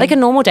guys like a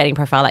normal dating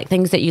profile, like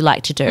things that you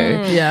like to do.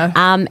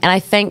 And I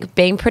think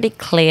being pretty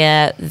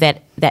clear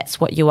that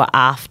that's what you are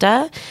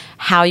after,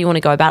 how you want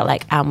to go about it,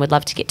 like would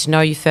love to get to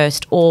know you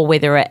first, or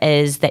whether it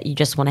is that you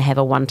just want to have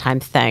a one-time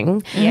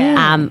thing.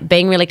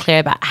 Being really clear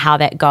about how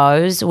that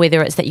goes,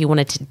 whether it's that you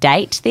wanted to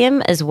date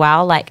them as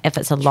well, like if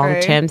it's a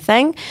long-term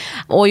thing,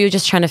 or you're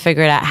just trying to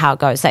figure it out how it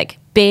goes, like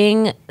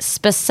being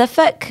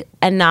specific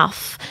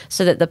enough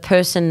so that the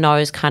person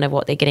knows kind of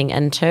what they're getting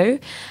into.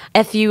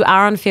 If you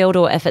are on Field,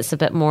 or if it's a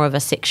bit more of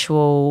a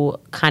sexual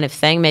kind of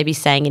thing, maybe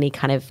saying any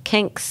kind of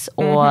kinks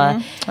or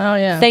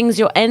things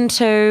you're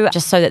into,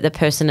 just so that the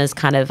person is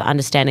kind of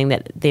understanding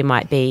that there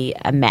might be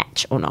a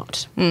match or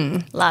not.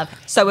 Love.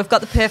 So we've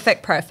got the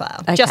perfect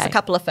profile. Just a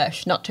couple of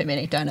fish, not too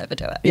many, don't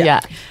overdo it. Yeah.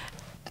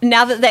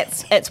 Now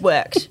that it's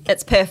worked,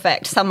 it's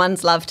perfect,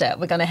 someone's loved it,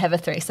 we're going to have a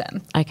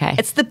threesome. Okay.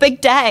 It's the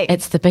big day.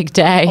 It's the big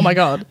day. Oh my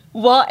God.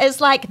 What is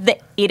like the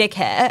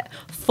etiquette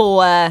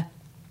for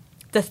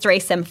the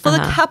threesome? For the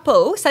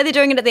couple, say they're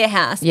doing it at their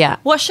house. Yeah.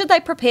 What should they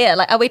prepare?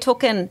 Like, are we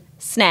talking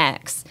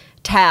snacks,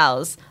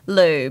 towels,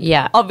 lube?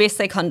 Yeah.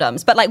 Obviously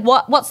condoms. But like,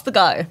 what's the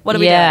go? What are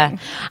we doing?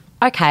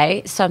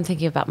 Okay, so I'm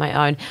thinking about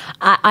my own.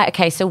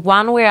 Okay, so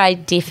one where I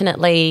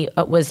definitely,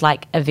 it was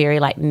like a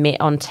very like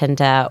met on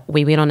Tinder.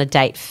 We went on a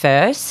date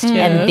first,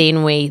 and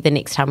then the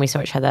next time we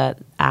saw each other,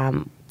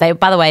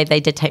 by the way,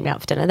 they did take me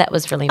out for dinner. That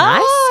was really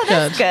nice. Oh,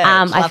 that's good.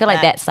 I feel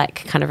like that's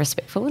like kind of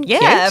respectful and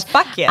cute.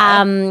 Fuck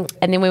yeah. And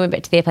then we went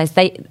back to their place.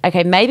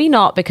 Maybe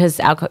not because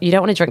alcohol, you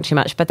don't want to drink too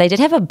much, but they did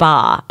have a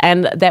bar,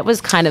 and that was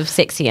kind of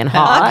sexy and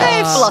hot.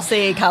 Okay,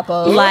 flossy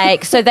couple.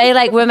 Like, so they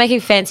like were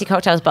making fancy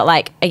cocktails, but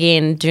like,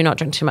 again, do not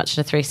drink too much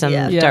in a threesome.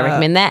 Don't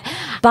recommend that.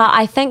 But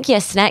I think,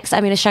 snacks. I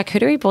mean, a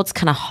charcuterie board's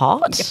kind of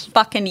hot.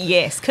 Fucking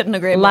yes, couldn't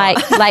agree more. Like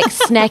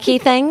snacky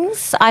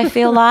things, I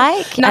feel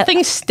like.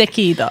 Nothing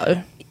sticky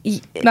though.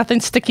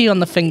 Nothing sticky on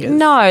the fingers.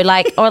 No,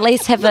 like, or at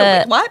least have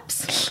wet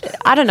wipes.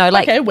 I don't know,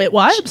 like wet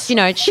wipes.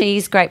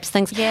 Cheese, grapes,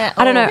 things. Yeah.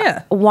 I don't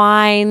know.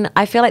 Wine.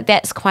 I feel like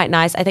that's quite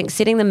nice. I think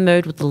setting the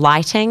mood with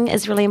lighting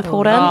is really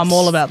important. I'm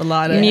all about the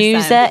lighting.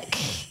 Music.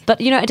 But,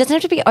 it doesn't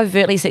have to be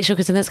overtly sexual,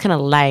 because then that's kind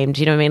of lame.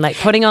 Do you know what I mean? Like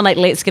putting on like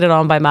Let's Get It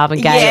On by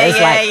Marvin Gaye is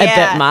a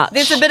bit much.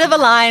 There's a bit of a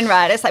line,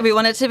 right? It's like we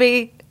want it to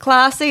be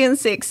classy and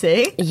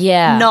sexy.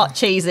 Yeah. Not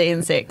cheesy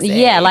and sexy.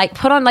 Yeah, like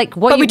put on like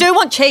what But we do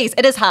want cheese.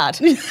 It is hard.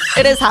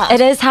 It is hard.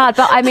 It is hard.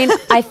 But I mean,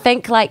 I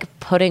think like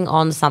putting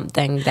on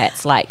something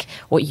that's like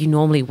what you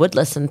normally would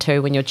listen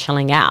to when you're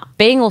chilling out.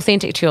 Being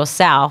authentic to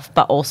yourself,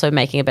 but also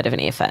making a bit of an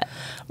effort.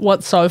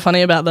 What's so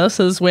funny about this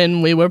is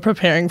when we were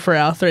preparing for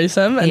our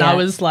threesome and I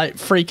was like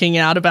freaking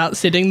out about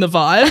setting the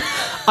vibe,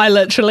 I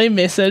literally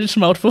messaged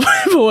multiple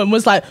people and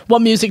was like,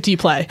 what music do you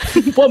play?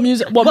 What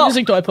music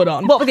do I put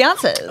on? What were the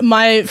answers?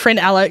 My friend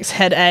Alex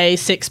had a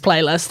sex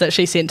playlist that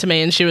she sent to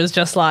me, and she was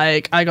just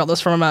like, I got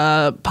this from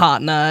a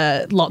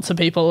partner. Lots of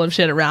people have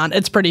shared it around.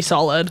 It's pretty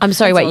solid. I'm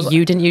sorry, wait,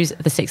 you didn't use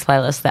the sex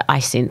playlist that I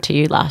sent to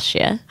you last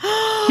year?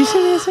 You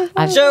sent me a sex playlist?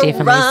 I've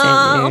definitely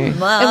sent you.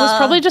 It was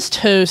probably just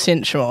too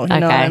sensual. You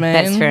know what I mean?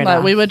 That's fair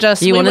enough. We were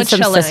just you wanted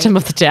chilling. some System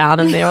of the Down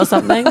in there or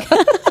something?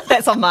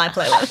 That's on my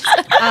playlist.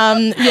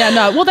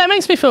 Well, that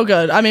makes me feel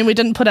good. I mean, we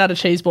didn't put out a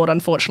cheese board,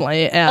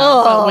 unfortunately.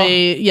 But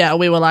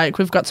we were like,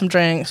 we've got some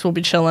drinks, we'll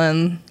be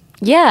chilling.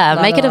 Yeah,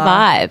 make it a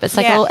vibe. It's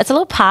like it's a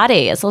little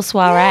party, it's a little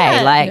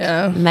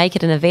soiree. Make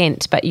it an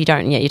event, but you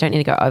don't need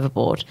to go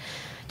overboard.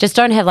 Just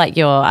don't have like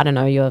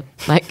your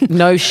like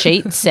no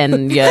sheets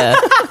and your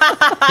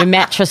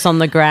mattress on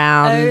the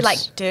ground. Oh, like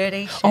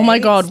dirty sheets. Oh my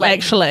God, like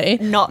actually.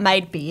 Not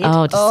made bed.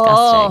 Oh,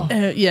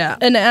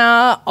 disgusting. In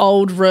our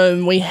old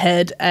room, we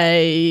had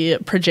a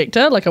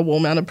projector, like a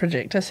wall-mounted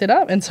projector set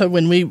up. And so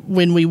when we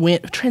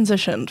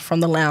transitioned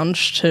from the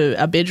lounge to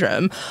our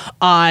bedroom,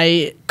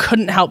 I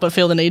couldn't help but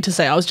feel the need to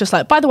say, I was just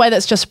like, by the way,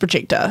 that's just a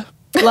projector.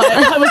 Like,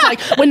 I was like,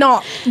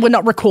 we're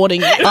not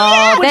recording it.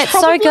 Oh, that's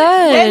so good.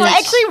 That's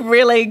actually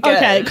really good.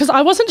 Okay, because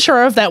I wasn't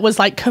sure if that was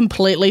like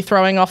completely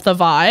throwing off the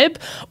vibe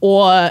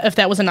or if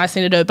that was a nice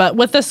thing to do. But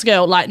with this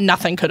girl, like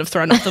nothing could have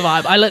thrown off the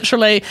vibe. I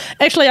literally,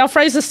 actually, I'll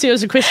phrase this to you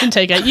as a question,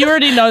 Tika. You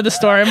already know the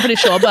story, I'm pretty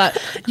sure, but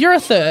you're a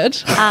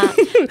third.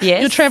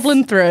 Yes. You're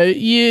traveling through.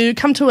 You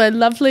come to a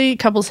lovely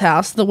couple's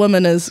house. The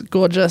woman is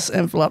gorgeous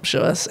and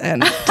voluptuous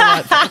and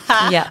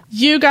delightful. Yeah.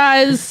 You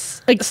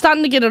guys like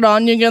starting to get it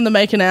on, you're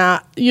making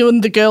out, you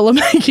and the girl are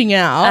making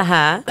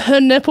out.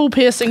 Her nipple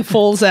piercing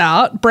falls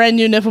out, brand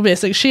new nipple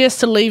piercing. She has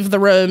to leave the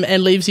room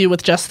and leaves you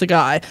with just the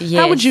guy.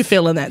 Yes. How would you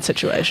feel in that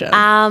situation?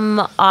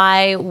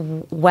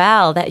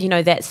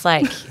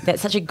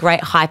 That's such a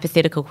great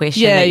hypothetical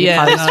question that you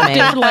yeah. posed to me.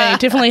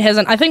 Definitely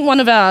hasn't. I think one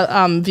of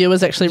our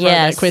viewers actually wrote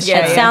that question.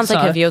 It sounds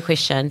like a viewer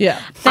question.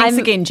 Yeah. Thanks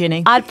again,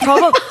 Jenny. I'd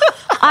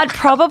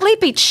probably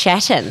be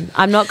chatting.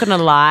 I'm not going to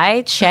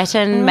lie.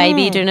 Chatting,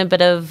 maybe doing a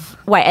bit of...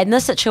 Wait, in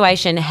this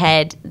situation,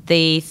 had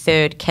the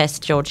third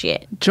kissed George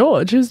yet?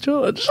 George? Who's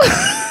George?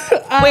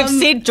 We've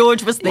said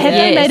George was there. Have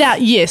they made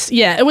out? Yes.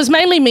 Yeah. It was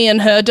mainly me and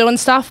her doing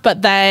stuff,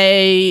 but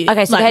they...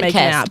 Okay, so they had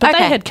making kissed. out. But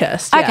they had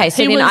kissed. Okay,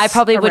 so then I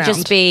probably would around.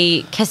 just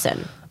be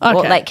kissing. Okay.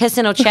 Or like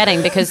kissing or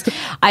chatting, because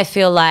I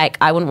feel like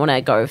I wouldn't want to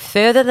go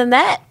further than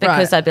that,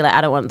 because I'd be like,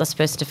 I don't want this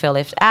person to feel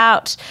left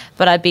out,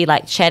 but I'd be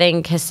like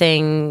chatting,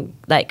 kissing,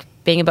 like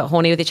being a bit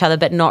horny with each other,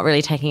 but not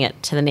really taking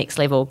it to the next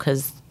level,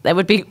 because that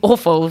would be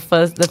awful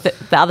for the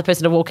other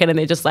person to walk in and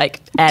they're just like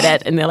at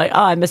it and they're like,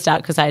 oh, I missed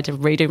out because I had to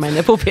redo my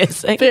nipple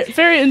piercing.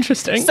 Very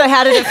interesting. So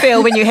how did it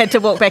feel when you had to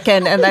walk back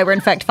in and they were in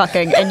fact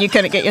fucking and you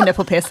couldn't get your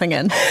nipple piercing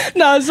in?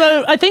 No,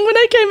 so I think when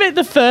I came back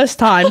the first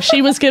time,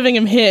 she was giving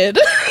him head.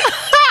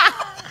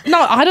 No,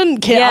 I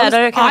didn't care.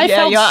 I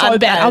felt so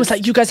bad. I was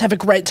like, you guys have a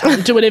great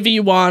time. Do whatever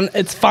you want.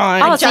 It's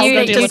fine. Oh, so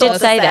you did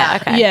say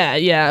that. Okay.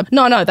 Yeah.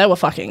 No, they were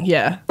fucking,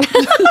 yeah.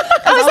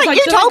 I was like,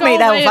 you told me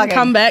they were fucking.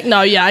 Come back.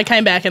 No, yeah, I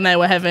came back and they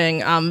were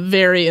having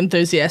very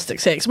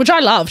enthusiastic sex, which I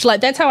loved. Like,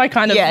 that's how I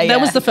kind of,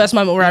 that was the first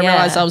moment where I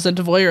realised I was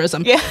into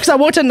voyeurism. Yeah. Because I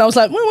walked in and I was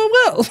like,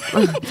 well.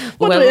 I'm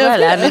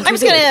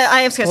just going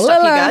to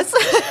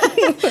stop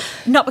you guys.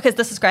 Not because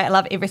this is great. I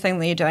love everything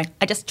that you're doing.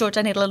 George,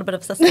 I need a little bit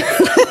of assistance.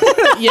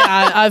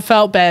 Yeah, I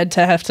felt bad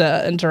to have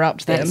to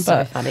interrupt them. That's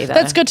but so funny, though.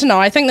 That's good to know.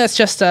 I think that's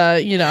just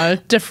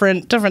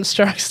different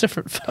strokes,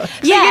 different folks.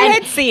 Yeah, so you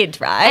had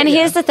said, right? And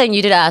here's the thing: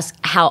 you did ask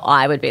how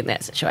I would be in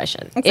that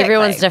situation. Exactly.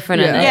 Everyone's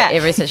different in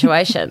every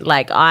situation.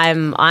 Like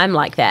I'm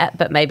like that,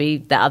 but maybe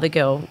the other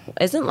girl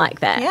isn't like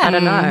that. I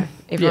don't know.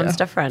 Everyone's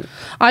different.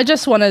 I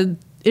just wanted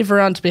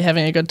everyone to be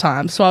having a good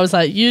time, so I was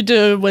like, you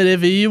do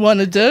whatever you want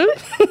to do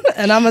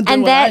and I'm gonna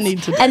do what I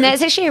need to do. And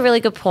that's actually a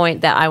really good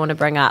point that I want to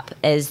bring up,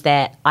 is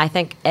that I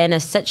think in a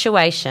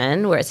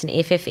situation where it's an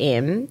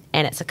FFM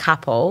and it's a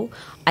couple,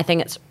 I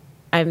think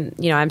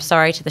I'm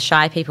sorry to the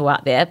shy people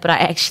out there, but I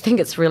actually think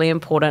it's really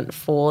important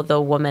for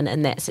the woman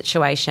in that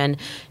situation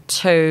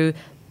to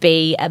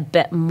be a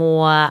bit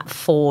more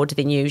forward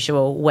than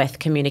usual with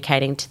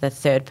communicating to the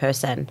third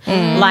person.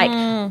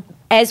 Like,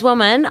 as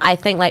women, I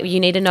think like you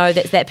need to know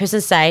that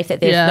person's safe, that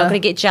they're not going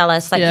to get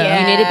jealous. Like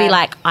you need to be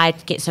like, I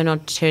get so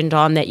not turned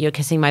on that you're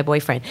kissing my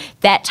boyfriend.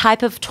 That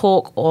type of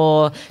talk,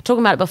 or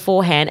talking about it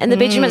beforehand. And the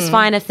bedroom, it's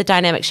fine if the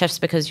dynamic shifts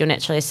because you're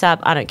naturally a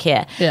sub. I don't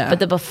care. Yeah. But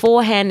the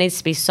beforehand needs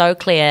to be so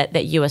clear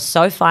that you are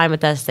so fine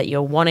with this, that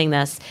you're wanting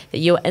this, that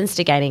you're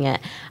instigating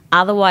it.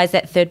 Otherwise,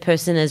 that third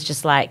person is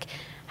just like,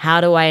 how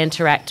do I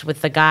interact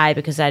with the guy,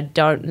 because I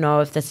don't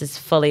know if this is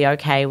fully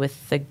okay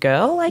with the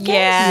girl, I guess.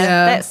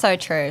 Yeah, that's so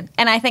true.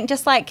 And I think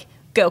just like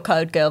girl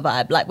code, girl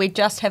vibe, like we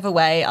just have a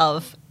way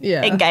of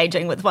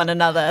engaging with one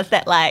another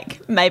that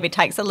like maybe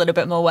takes a little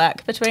bit more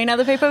work between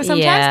other people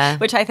sometimes,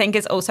 which I think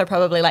is also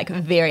probably like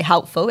very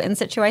helpful in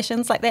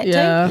situations like that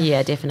too.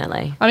 Yeah,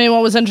 definitely. I mean,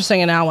 what was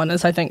interesting in our one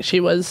is I think she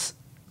was...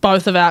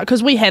 both of our,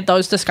 because we had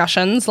those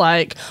discussions,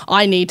 like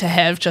I need to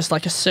have just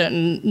like a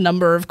certain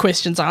number of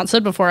questions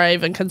answered before I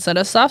even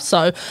consider stuff.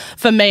 So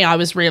for me, I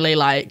was really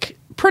like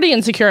pretty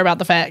insecure about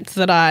the fact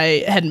that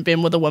I hadn't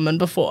been with a woman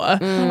before.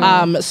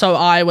 So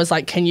I was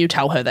like, can you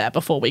tell her that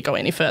before we go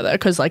any further?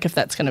 Because like if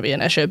that's going to be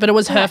an issue. But it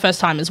was her first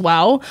time as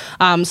well.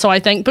 So I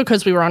think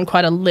because we were on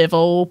quite a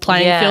level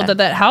playing field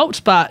that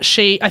helped. But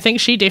I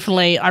think she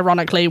definitely,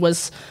 ironically,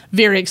 was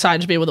very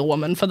excited to be with a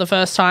woman for the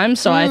first time.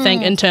 So I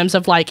think in terms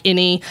of like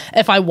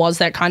if I was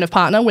that kind of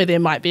partner where there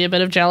might be a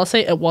bit of jealousy,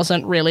 it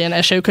wasn't really an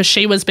issue because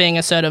she was being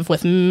assertive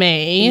with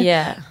me.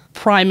 Yeah.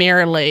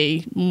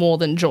 Primarily more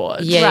than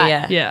George.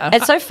 Yeah.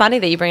 It's so funny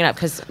that you bring it up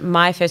because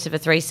my first ever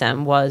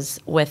threesome was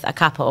with a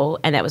couple,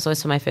 and that was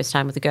also my first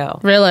time with a girl.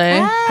 Really?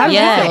 How did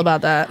you feel about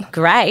that?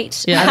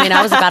 Great. Yeah. I mean,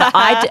 I was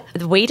about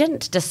it. We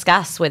didn't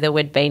discuss whether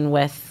we'd been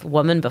with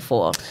women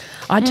before.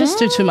 I just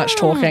do too much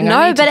talking.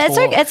 No, but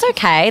it's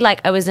okay.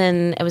 Like I was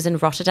in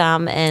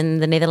Rotterdam in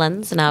the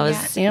Netherlands, and I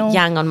was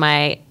young on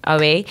my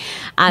OE,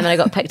 and I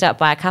got picked up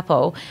by a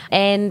couple,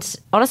 and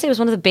honestly, it was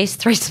one of the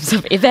best threesomes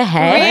I've ever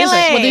had.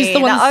 Really? Were these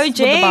the ones OG. with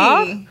the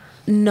bar?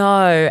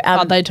 No.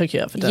 They took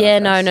you out for dinner. Yeah,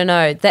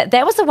 no.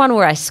 That was the one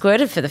where I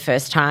squirted for the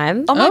first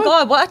time. Oh my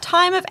God, what a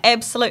time of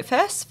absolute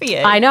firsts for you.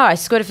 I know, I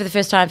squirted for the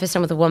first time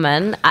with a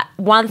woman.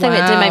 One thing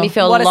that did make me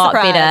feel a lot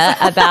better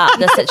about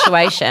the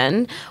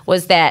situation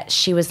was that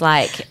she was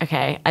like,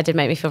 okay, it did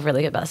make me feel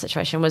really good about the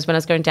situation, was when I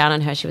was going down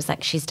on her, she was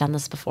like, she's done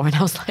this before. And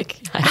I was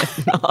like, I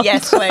have not.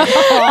 Yes, please.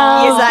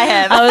 Yes, I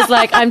have. I was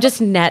like, I'm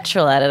just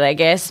natural at it, I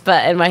guess,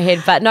 but in my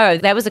head. But no,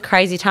 that was a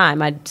crazy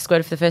time. I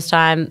squirted for the first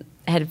time.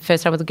 Had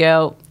first time with a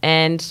girl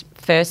and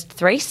first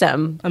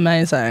threesome.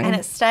 Amazing. And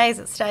it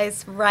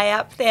stays right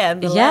up there. In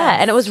the Yeah, list.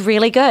 and it was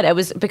really good. It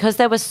was because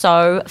they were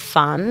so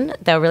fun.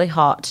 They were really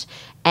hot.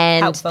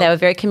 And Helpful. they were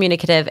very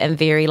communicative and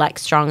very like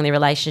strong in their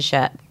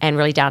relationship and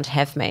really down to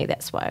have me.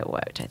 That's why it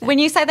worked, I think. When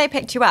you say they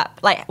picked you up,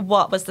 like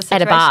what was the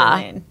At situation a bar.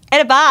 then?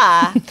 At a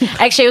bar.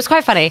 Actually, it was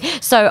quite funny.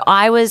 So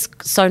I was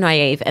so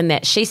naive in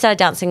that she started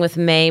dancing with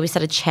me. We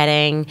started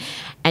chatting,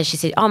 and she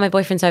said, "Oh, my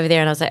boyfriend's over there."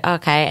 And I was like,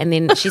 "Okay." And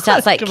then she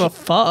starts like, Give a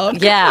fuck.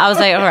 yeah, I was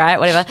like, "All right,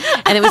 whatever."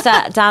 And then we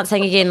start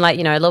dancing again, like,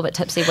 you know, a little bit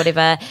tipsy,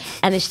 whatever.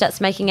 And then she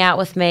starts making out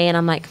with me, and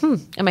I'm like,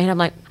 I'm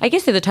like, I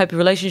guess they're the type of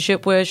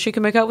relationship where she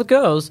can make out with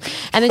girls.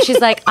 And then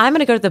she's like, "I'm going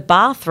to go to the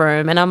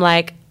bathroom," and I'm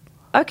like,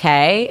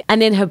 okay. And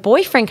then her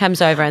boyfriend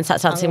comes over and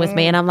starts dancing with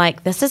me, and I'm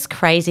like, this is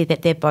crazy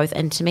that they're both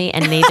into me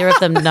and neither of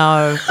them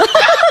know.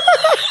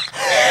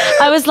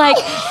 I was like,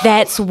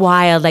 that's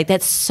wild. Like,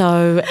 that's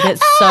so Should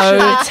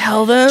I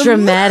tell them?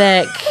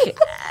 dramatic.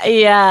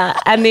 Yeah.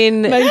 And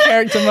then Main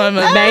character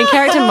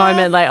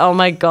moment. like, oh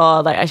my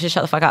God, like I should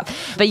shut the fuck up.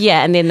 But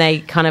yeah, and then they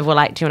kind of were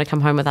like, do you want to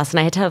come home with us? And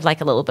I had to have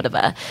like a little bit of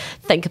a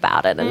think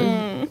about it.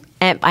 And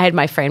I had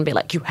my friend be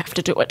like, you have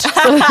to do it.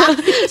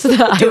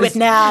 Do it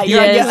now.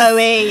 You're on your OE.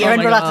 You're Oh in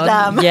my God.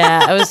 Rotterdam.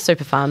 Yeah, it was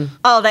super fun.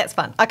 Oh, that's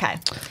fun. Okay.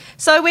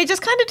 So we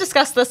just kind of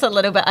discussed this a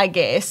little bit, I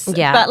guess.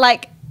 Yeah. But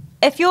like,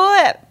 if you're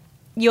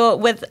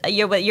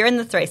in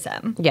the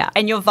threesome, Yeah.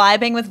 and you're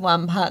vibing with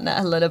one partner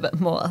a little bit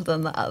more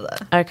than the other,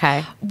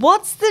 Okay.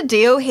 what's the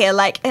deal here?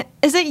 Like,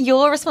 is it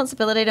your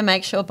responsibility to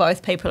make sure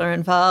both people are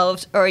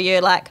involved, or are you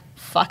like,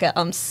 fuck it,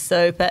 I'm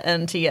super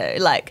into you,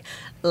 like,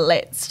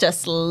 let's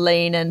just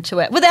lean into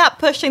it without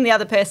pushing the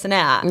other person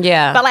out?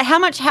 Yeah. But like,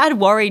 how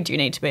worried do you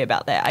need to be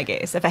about that, I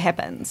guess, if it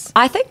happens?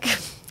 I think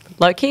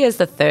low-key is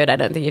the third. I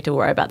don't think you have to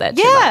worry about that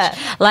too Yeah.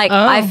 much. Like,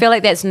 I feel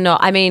like that's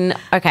not... I mean,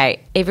 okay,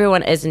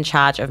 everyone is in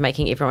charge of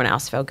making everyone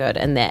else feel good,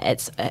 and that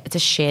it's a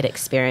shared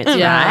experience,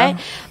 Yeah. right?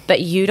 But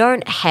you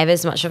don't have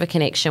as much of a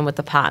connection with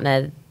the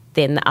partner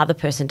than the other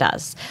person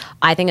does.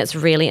 I think it's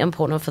really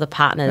important for the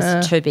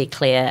partners to be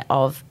clear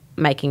of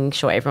making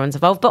sure everyone's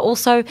involved. But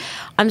also,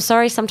 I'm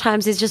sorry,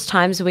 sometimes there's just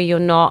times where you're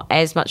not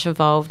as much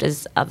involved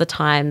as other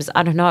times.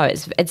 I don't know.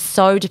 It's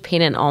so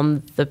dependent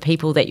on the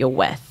people that you're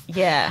with.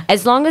 Yeah.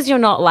 As long as you're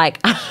not like,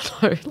 I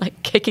don't know,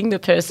 like kicking the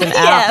person out.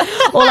 Yeah.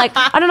 Or like,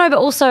 I don't know, but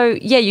also,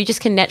 yeah, you just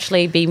can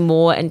naturally be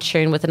more in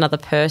tune with another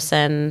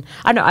person.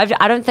 I don't know.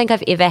 I don't think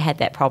I've ever had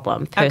that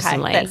problem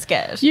personally. Okay, that's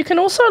good. You can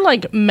also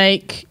like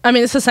make, I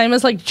mean, it's the same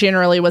as like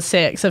generally with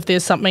sex. If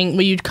there's something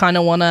where you kind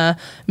of want to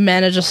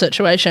manage a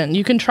situation,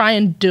 you can try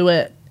and do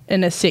it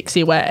in a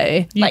sexy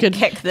way. You Like could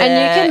kick the and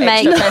you can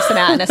extra make- person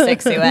out in a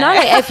sexy way. No,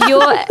 if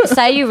you're,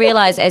 say you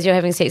realize as you're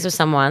having sex with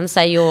someone,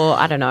 say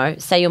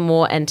you're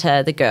more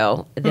into the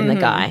girl than the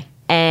guy,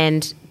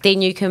 and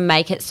then you can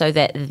make it so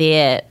that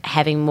they're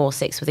having more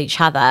sex with each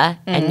other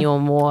and you're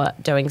more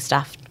doing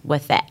stuff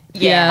with that.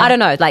 Yeah. I don't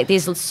know. Like,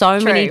 there's so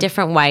many True.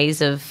 different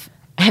ways of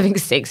having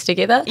sex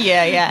together.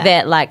 Yeah.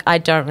 That, like, I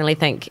don't really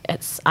think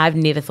I've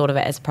never thought of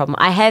it as a problem.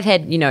 I have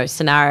had,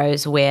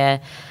 scenarios where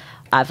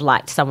I've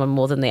liked someone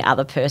more than the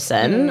other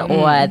person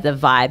or the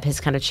vibe has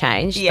kind of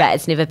changed, Yeah. but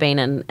it's never been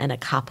in a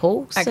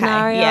couple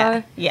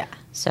scenario. Yeah.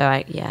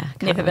 So,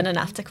 Never been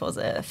enough to cause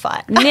a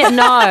fight. No.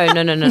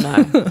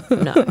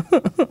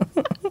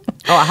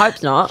 Oh, I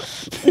hope not.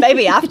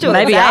 Maybe afterwards.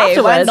 Maybe eh?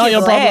 afterwards. Once Not you've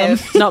your problem.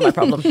 left. Not my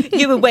problem.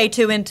 You were way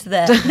too into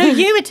that. No,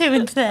 you were too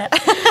into that. I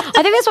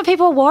think that's what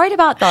people are worried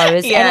about, though.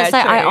 And Yeah, it's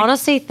like, I true.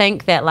 honestly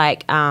think that,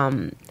 like,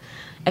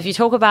 if you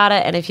talk about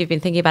it and if you've been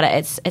thinking about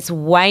it, it's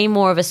way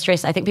more of a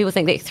stress. I think people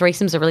think that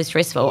threesomes are really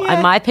stressful. Yeah.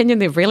 In my opinion,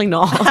 they're really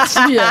not.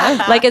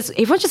 Yeah. Like,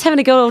 everyone's just having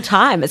a good old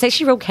time. It's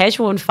actually real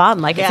casual and fun.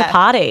 Like, it's Yeah. a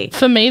party.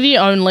 For me, the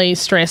only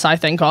stress I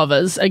think of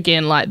is,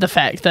 again, like the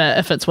fact that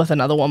if it's with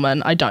another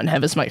woman, I don't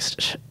have as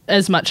much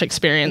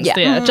experience Yeah.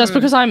 there. Just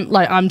because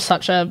I'm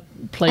such a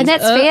pleaser. And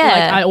that's fair.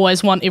 Like, I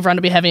always want everyone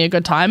to be having a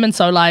good time. And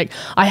so, like,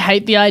 I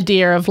hate the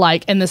idea of,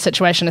 like, in this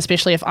situation,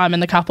 especially if I'm in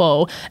the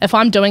couple, if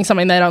I'm doing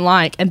something they don't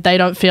like and they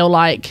don't feel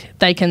like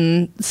they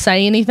can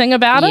say anything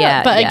about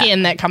Yeah, it. But yeah.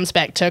 again, that comes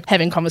back to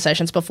having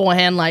conversations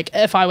beforehand. Like,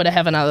 if I were to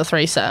have another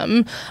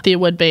threesome, there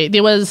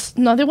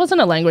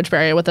wasn't a language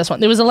barrier with this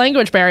one. There was a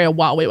language barrier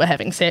while we were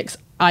having sex,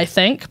 I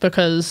think,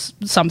 because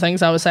some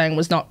things I was saying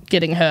was not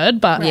getting heard.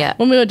 But Yeah.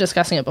 when we were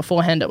discussing it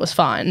beforehand, it was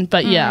fine.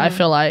 But yeah, I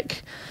feel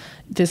like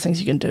there's things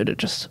you can do to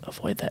just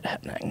avoid that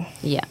happening.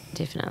 Yeah,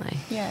 definitely.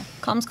 Yeah.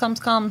 Comms.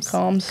 Comms. Comms.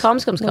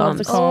 the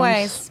comms.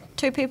 Always.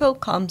 2 people,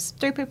 comms.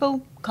 3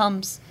 people,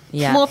 comms.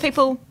 Yeah. More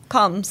people,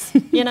 comms.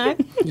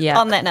 Yeah.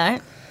 On that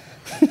note,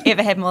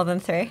 ever had more than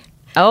 3?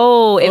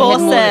 Oh, it had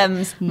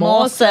more-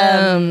 More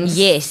sims.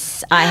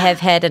 Yes, I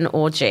have had an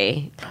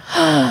orgy.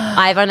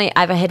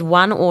 I've had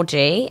one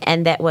orgy,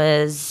 and that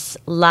was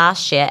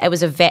last year. It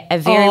was a very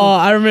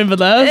I remember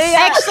this.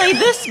 Actually,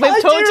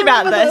 we've talked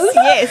about this.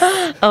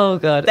 Yes. oh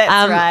god.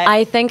 That's right.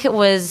 I think it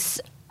was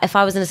if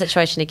I was in a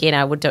situation again,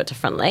 I would do it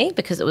differently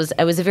because it was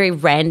a very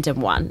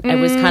random one. It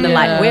was kind of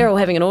like, we're all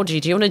having an orgy.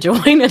 Do you want to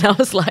join? And I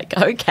was like,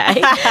 okay.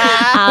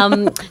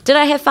 Did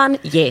I have fun?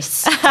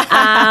 Yes.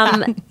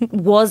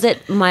 Was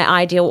it my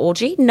ideal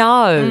orgy?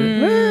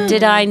 No.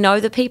 Did I know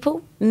the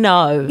people?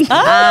 No.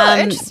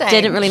 Interesting.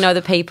 Didn't really know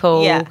the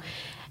people. Yeah.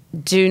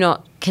 Do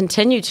not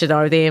continue to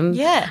know them.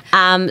 Yeah.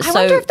 I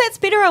wonder if that's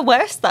better or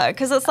worse though,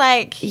 because it's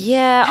like,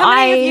 how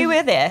many of you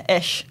were there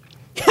ish?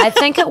 I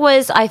think it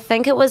was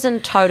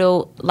in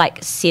total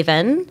like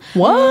 7.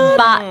 What?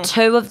 But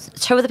two of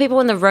the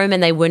people in the room,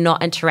 and they were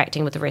not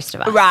interacting with the rest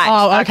of us. Right.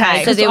 Oh,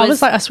 okay. So there I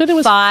was like, I swear there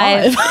was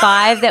 5.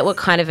 5 that were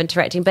kind of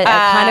interacting, but it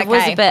kind of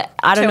was a bit,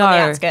 I don't know. On the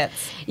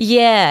outskirts.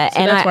 Yeah.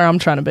 So that's where I'm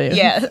trying to be.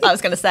 Yeah, I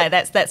was going to say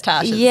that's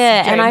Tasha's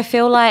Yeah, dream. and I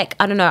feel like,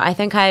 I don't know, I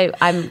think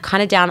I'm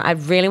kind of down. I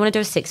really want to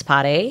do a sex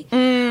party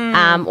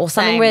or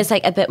something where it's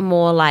like a bit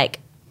more like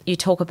you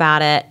talk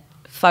about it,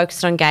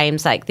 focused on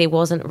games. Like there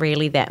wasn't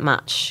really that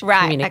much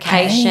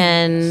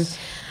communication. Okay.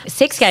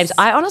 Sex games.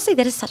 I honestly,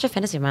 that is such a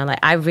fantasy of mine. Like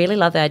I really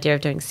love the idea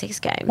of doing sex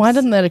games. Why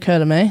didn't that occur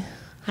to me?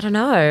 I don't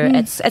know.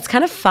 It's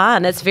kind of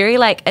fun. It's very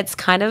like, it's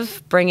kind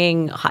of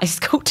bringing high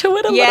school to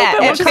it a little bit.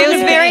 Yeah, it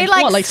feels very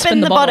like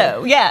spin the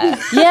bottle. Yeah.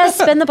 Yeah,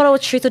 spin the bottle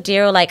with truth or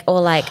dare, or like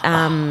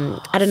I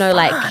don't know,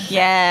 like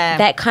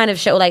that kind of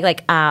shit, or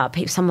like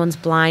someone's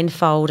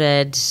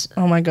blindfolded.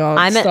 Oh my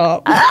god!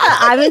 Stop.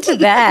 I'm into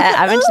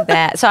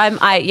that. So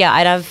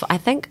I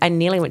think I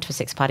nearly went to a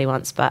sex party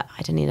once, but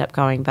I didn't end up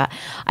going. But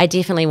I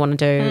definitely want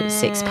to do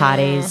sex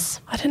parties.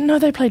 I didn't know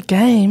they played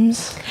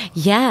games.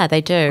 Yeah,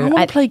 they do. I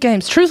want to play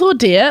games. Truth or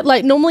dare.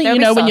 Like normally, That'll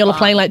you know, when you're fun.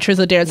 playing like truth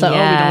or dare, it's like, we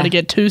don't want to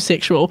get too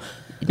sexual.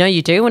 No,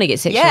 you do want to get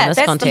sexual in this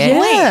that's contest. the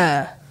point.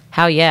 Yeah.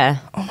 Hell yeah.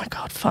 Oh my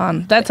god,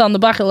 fun. That's on the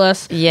bucket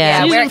list.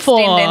 Yeah. we're Season 4.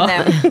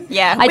 extending them.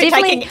 Yeah, we're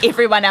taking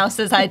everyone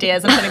else's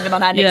ideas and putting them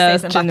on our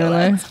next season bucket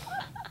list.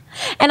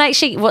 And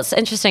actually, what's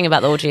interesting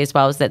about the orgy as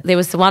well is that there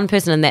was the one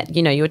person in that,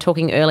 you know, you were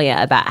talking earlier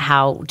about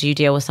how do you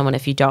deal with someone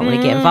if you don't want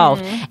to get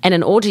involved. And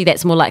an orgy,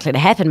 that's more likely to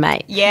happen,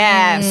 mate.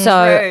 Yeah,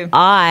 So true.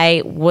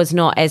 I was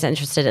not as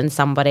interested in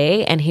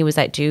somebody, and he was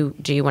like, do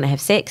you want to have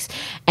sex?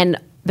 And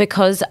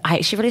because I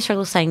actually really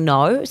struggle saying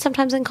no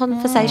sometimes in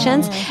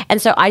conversations.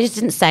 And so I just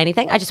didn't say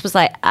anything. I just was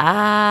like,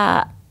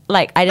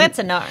 like I didn't. That's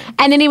a no.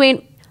 And then he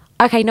went,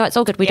 okay, no, it's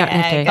all good. We don't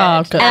have to. good.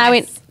 Oh, good. And I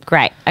went,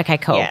 great. Okay,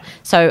 cool. Yeah.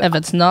 So If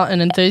it's not an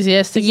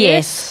enthusiastic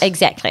yes,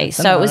 exactly.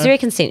 So it was no. very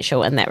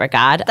consensual in that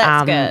regard.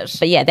 That's good.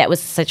 But yeah, that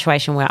was a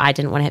situation where I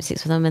didn't want to have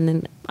sex with him, and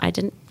then I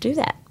didn't do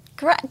that.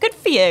 Great. Good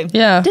for you.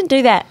 Yeah. Didn't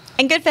do that.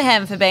 And good for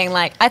him for being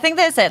like, I think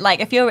that's it. Like,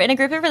 if you're in a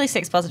group of really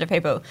sex positive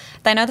people,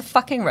 they know the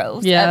fucking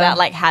rules about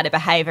like how to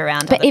behave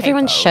around. But other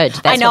everyone people. should.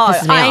 That's I know. what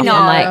pisses me off.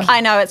 I'm like,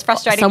 I know. It's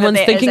frustrating. Someone's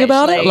that there thinking is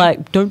about it. actually-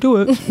 Like, don't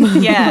do it.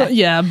 yeah,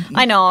 Yeah.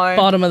 I know.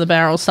 Bottom of the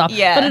barrel stuff.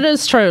 Yeah. But it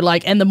is true.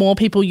 Like, and the more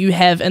people you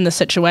have in the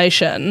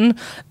situation,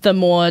 the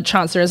more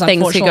chance there is, Things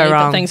can go unfortunately,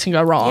 wrong. that things can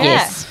go wrong. Yeah.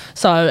 Yes.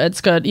 So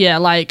it's good. Yeah,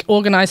 like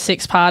organized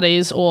sex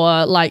parties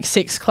or like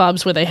sex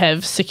clubs where they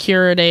have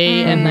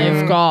security and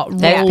they've got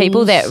rules. They have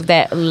people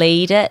that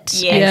lead it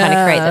and kind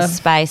of create the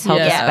space, hold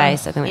the Yeah.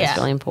 space. I think that's Yeah.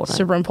 really important.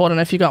 Super important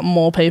if you got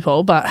more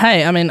people. But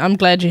hey, I mean, I'm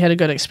glad you had a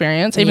good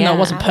experience. Even though it Yeah.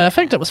 wasn't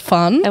perfect, it was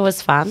fun. It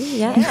was fun.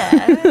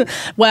 Yeah.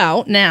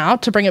 Well, now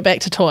to bring it back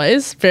to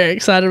toys, very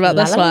excited about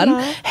this la, one.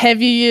 la.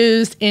 Have you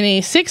used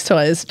any sex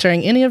toys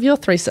during any of your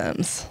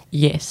threesomes?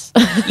 Yes.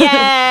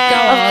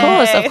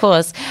 Yeah. Of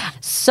course.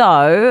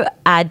 So,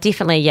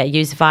 definitely,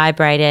 use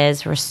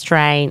vibrators,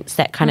 restraints,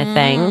 that kind of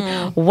thing.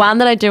 One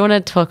that I do want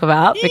to talk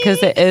about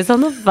because it is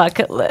on the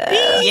bucket list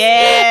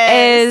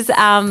is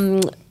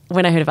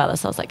when I heard about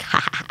this, I was like, ha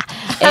ha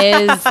ha.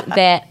 Is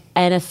that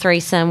in a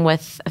threesome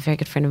with a very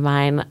good friend of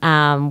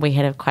mine, we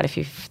had quite a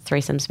few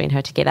threesomes, me and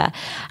her together.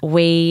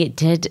 We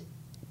did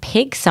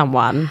peg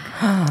someone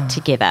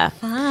together.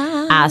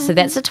 So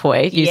that's a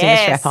toy using a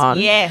strap on.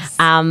 Yes.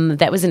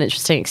 That was an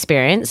interesting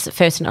experience.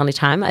 First and only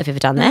time I've ever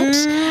done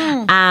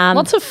that.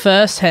 What's a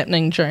first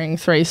happening during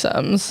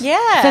threesomes?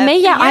 Yeah. For me,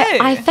 you.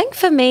 I think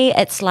for me,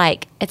 it's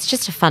like, it's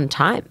just a fun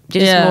time.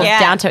 Just more Yeah.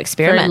 down to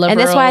experiment. Very And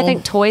that's why I liberal.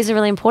 think toys are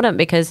really important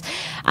because,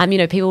 you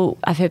know,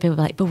 I've heard people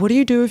be like, but what do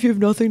you do if you have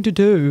nothing to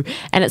do?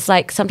 And it's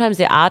like, sometimes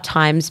there are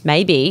times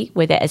maybe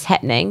where that is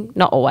happening,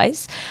 not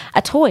always.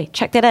 A toy,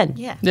 chuck that in.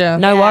 Yeah.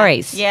 No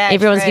worries. Yeah,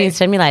 Everyone's true. getting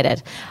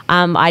stimulated.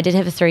 I did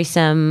have a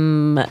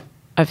threesome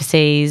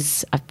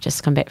overseas. I've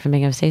just come back from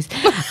being overseas.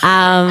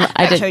 I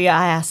did. Actually,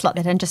 I slot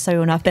that in just so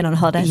you know I've been on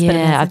holiday.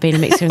 Yeah, I've been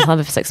in Mexican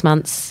club for 6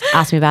 months.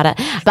 Ask me about it.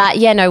 But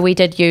yeah, no, we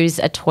did use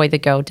a toy. The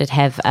girl did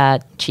have a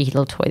cheeky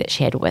little toy that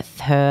she had with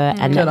her,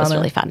 and that Good was on her.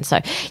 really fun. So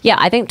yeah,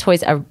 I think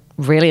toys are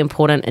really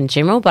important in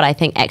general, but I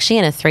think actually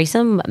in a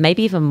threesome,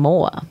 maybe even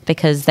more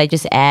because they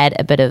just add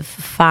a bit of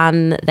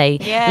fun. They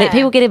let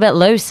people get a bit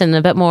loose and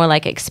a bit more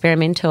like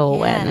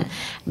experimental and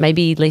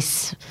maybe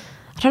less.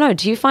 I don't know.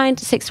 Do you find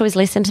sex toys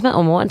less intimate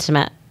or more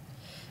intimate?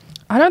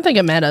 I don't think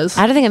it matters.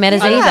 I don't think it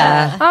matters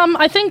either.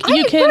 I think you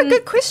What a can.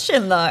 good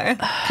question, though.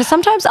 Because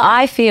sometimes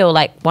I feel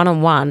like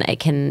one-on-one,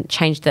 it can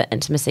change the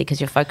intimacy because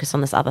you're focused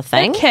on this other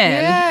thing. It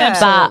can. Yeah.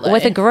 Absolutely. But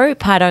with a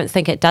group, I don't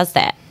think it does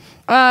that.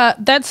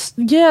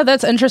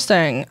 That's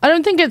interesting. I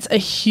don't think it's a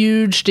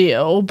huge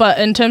deal, but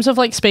in terms of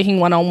like speaking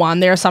one-on-one,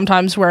 there are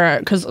sometimes where,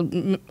 because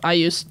we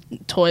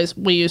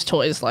use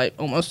toys like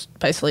almost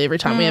basically every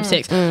time we have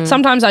sex.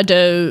 Sometimes I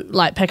do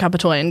like pick up a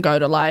toy and go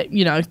to like,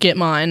 get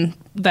mine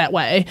that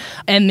way,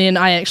 and then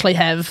I actually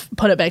have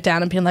put it back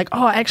down and been like,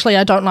 oh, actually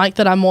I don't like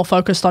that I'm more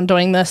focused on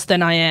doing this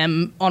than I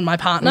am on my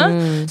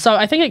partner. So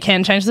I think it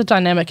can change the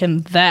dynamic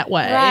in that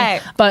way,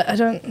 right? But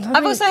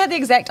I've also had the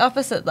exact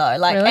opposite though,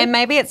 like, really? And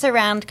maybe it's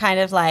around kind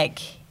of like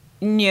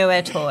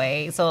newer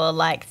toys or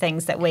like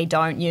things that we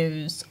don't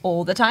use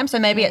all the time. So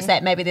maybe it's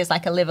that maybe there's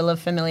like a level of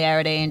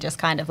familiarity and just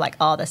kind of like,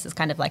 oh, this is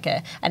kind of like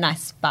a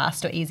nice,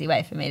 fast or easy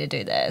way for me to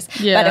do this.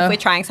 Yeah. But if we're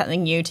trying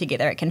something new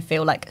together, it can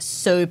feel like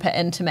super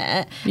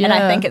intimate. Yeah. And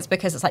I think it's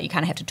because it's like you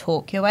kind of have to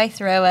talk your way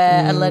through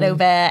it a little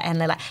bit,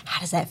 and they're like, how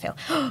does that feel?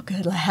 Oh,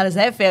 good. Like, how does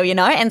that feel?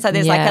 And so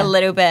there's like a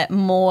little bit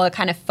more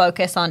kind of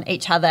focus on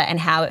each other and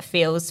how it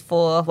feels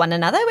for one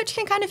another, which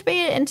can kind of be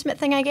an intimate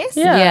thing, I guess.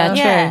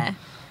 Yeah, true.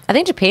 I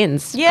think it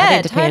depends. Yeah, I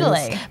think it depends.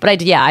 Totally. But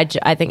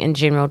I think in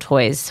general,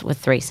 toys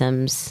with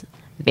threesomes,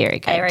 very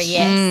good.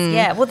 Yes.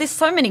 Yeah. Well, there's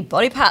so many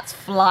body parts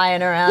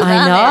flying around.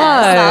 I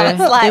know.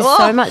 So it's like, there's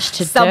so much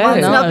to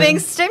someone's do. not being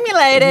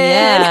stimulated.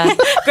 Yeah.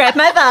 Grab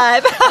my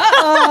vibe.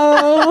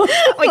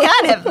 Oh, we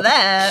can't have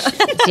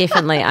that.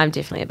 Definitely. I'm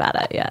definitely about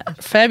it. Yeah.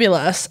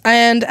 Fabulous.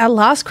 And our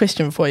last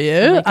question for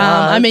you.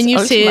 I mean,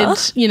 you've said,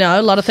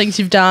 a lot of things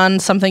you've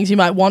done, some things you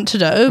might want to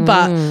do,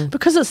 but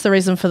because it's the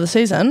reason for the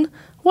season,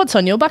 what's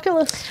on your bucket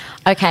list?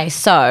 Okay,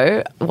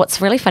 so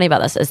what's really funny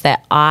about this is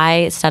that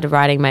I started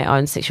writing my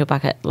own sexual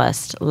bucket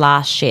list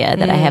last year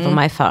that I have on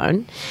my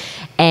phone,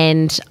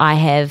 and I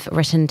have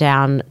written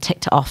down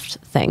ticked off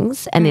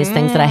things, and there's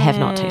things that I have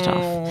not ticked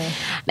off.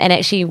 And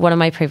actually, one of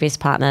my previous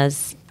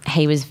partners,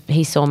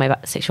 he saw my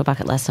sexual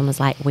bucket list and was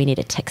like, we need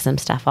to tick some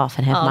stuff off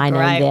and have my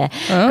name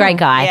there. Great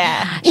guy.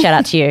 Yeah. Shout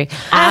out to you.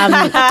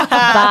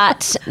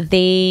 But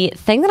the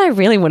thing that I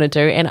really want to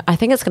do, and I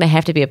think it's going to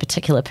have to be a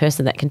particular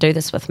person that can do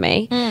this with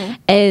me,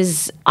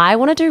 is I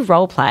want to do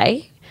role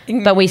play,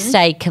 but we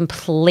stay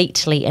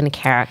completely in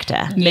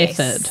character.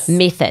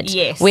 Method.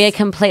 Yes. We are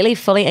completely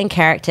fully in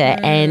character,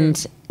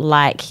 and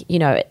like,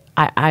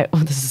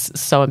 this is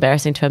so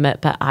embarrassing to admit,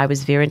 but I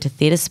was very into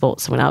theatre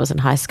sports when I was in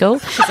high school.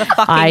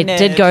 I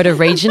did go to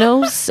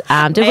regionals.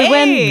 Did we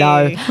win?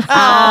 No.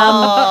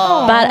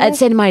 But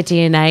it's in my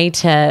DNA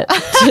to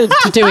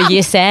do a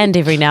yes and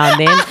every now and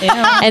then.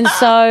 Yeah. And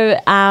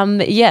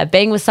so,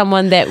 being with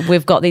someone that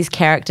we've got these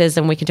characters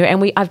and we can do it.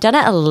 And I've done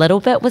it a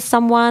little bit with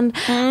someone,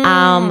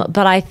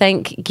 but I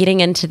think getting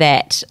into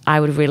that,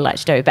 I would really like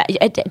to do. But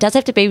it does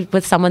have to be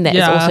with someone that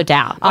is also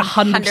down.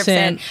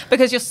 100%.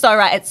 Because you're so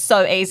right. It's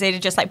so easy to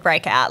just like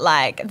break out.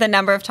 Like the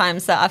number of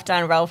times that I've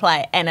done role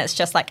play, and it's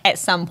just like at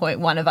some point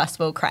one of us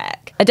will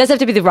crack. It does have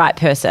to be the right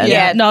person.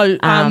 Yeah, no.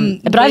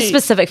 But I have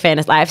specific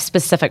fairness. I have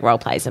specific role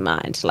plays in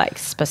mind, like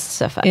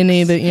specific.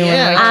 Any that you want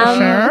to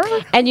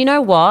share? And you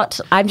know what?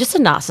 I'm just a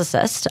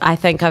narcissist. I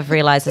think I've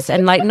realised this,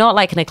 and like not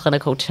like in a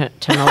clinical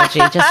terminology,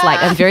 just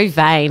like I'm very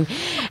vain,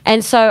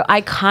 and so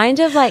I kind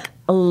of like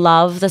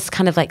love this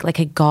kind of like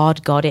a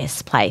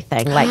goddess play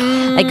thing,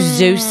 like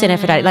Zeus and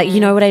Aphrodite, like, you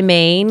know what I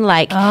mean,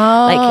 like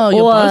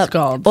you're both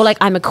gods, or like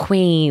I'm a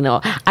queen, or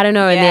I don't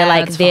know, and they're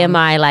like they're fun.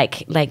 My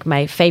like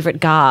my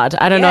favorite guard.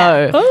 I don't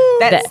know. Ooh,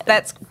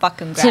 that's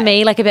fucking great. To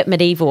me, like a bit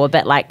medieval, a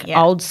bit like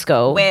old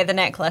school. Wear the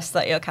necklace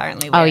that you're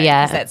currently wearing. Oh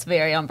yeah, because that's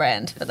very on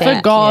brand for that.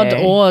 For god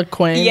or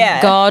queen.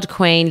 Yeah, god,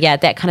 queen. Yeah,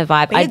 that kind of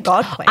vibe. Be a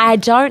god queen. I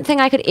don't think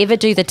I could ever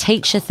do the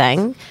teacher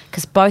thing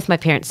because both my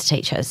parents are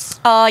teachers.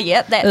 Oh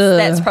yeah,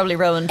 that's probably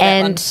ruined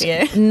that one for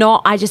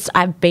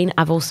you.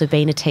 I've also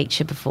been a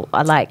teacher before.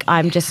 Like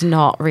I'm just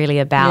not really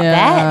about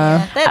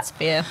that. That's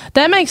fair.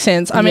 That makes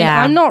sense. I mean,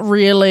 I'm not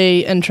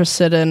really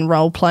interested in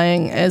role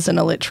playing as an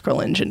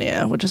electrical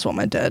engineer, which is what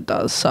my dad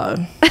does. So,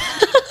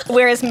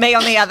 whereas me,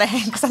 on the other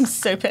hand, because I'm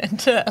super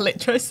into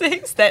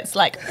electrosex, that's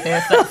like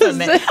perfect for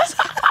me.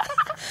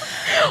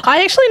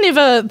 I actually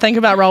never think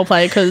about role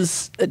play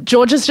because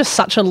George is just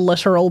such a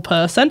literal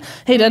person.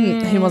 He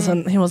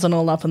wasn't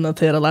all up in the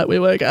theatre like we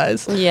were,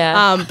 guys.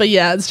 Yeah. But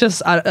yeah, it's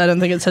just I don't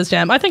think it's his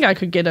jam. I think I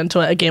could get into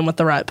it again with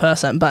the right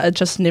person, but it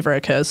just never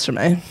occurs to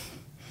me.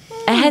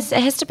 It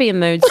has to be a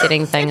mood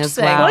setting thing as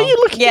well. Why are you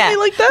looking at me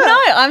like that?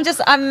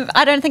 No,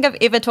 I don't think I've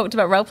ever talked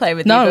about role play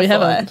with you before. No, we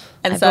haven't.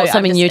 And I brought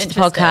something new to the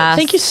podcast.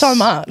 Thank you so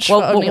much.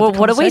 Well,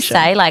 what do we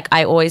say? Like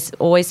I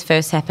always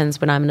first happens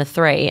when I'm in a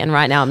 3, and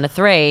right now I'm in a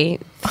 3.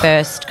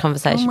 First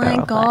conversation. Oh my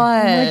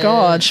god! Oh my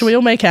god! Should we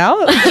all make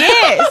out?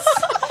 Yes.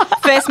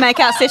 First make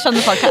out session on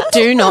the podcast.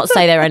 Do not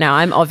say that right now.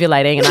 I'm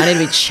ovulating and I need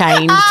to be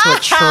chained to a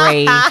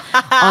tree.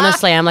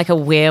 Honestly, I'm like a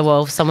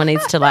werewolf. Someone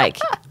needs to like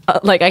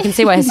I can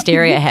see why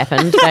hysteria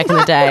happened back in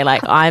the day.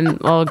 Like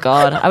oh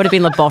god, I would have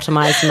been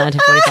lobotomized in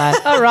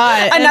 1945. All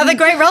right, another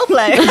great role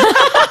play.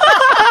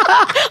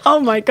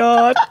 Oh my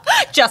god.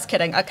 Just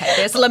kidding. Okay,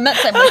 there's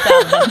limits and we're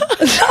done.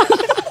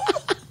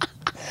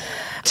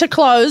 To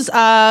close,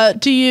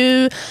 do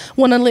you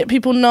want to let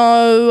people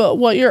know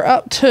what you're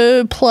up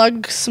to,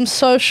 plug some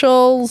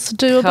socials,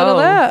 do a bit of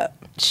that?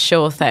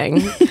 Sure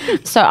thing.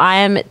 So I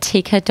am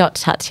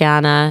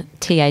Tika.Tatyana,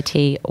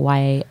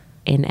 Tatyana,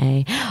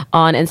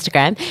 on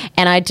Instagram,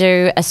 and I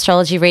do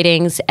astrology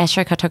readings,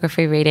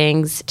 astrocartography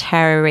readings,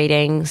 tarot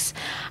readings.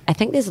 I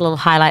think there's a little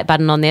highlight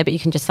button on there, but you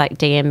can just like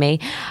DM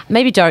me.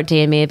 Maybe don't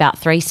DM me about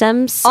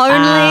threesomes.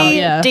 Only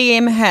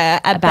DM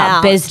her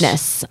about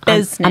business.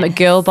 I'm a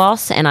girl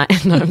boss, and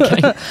no, I'm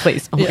kidding.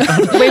 Please, oh my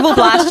God. We will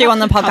blast you on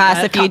the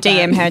podcast if you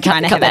DM her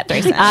trying to have that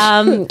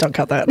threesome. Don't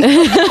cut that.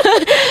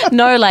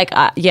 No,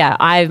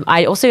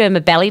 I also am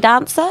a belly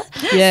dancer.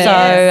 Yes.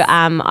 So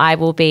I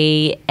will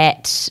be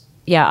at.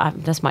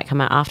 This might come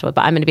out afterward,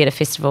 but I'm going to be at a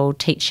festival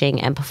teaching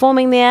and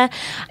performing there,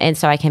 and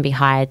so I can be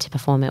hired to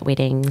perform at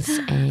weddings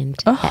and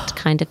that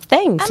kind of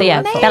thing. So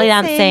belly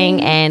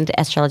dancing and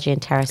astrology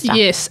and tarot stuff.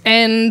 Yes,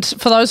 and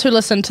for those who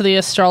listened to the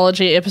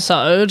astrology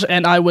episode,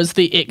 and I was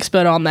the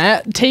expert on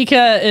that,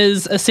 Tika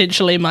is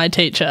essentially my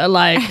teacher.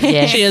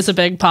 She is a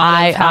big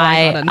part of how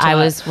I got into I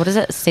was, what is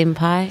it,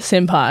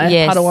 senpai?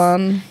 Yes.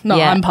 Padawan. No,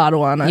 I'm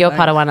Padawan. You're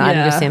Padawan, I'm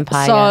your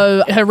senpai.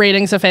 So her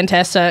readings are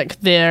fantastic.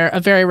 They're a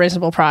very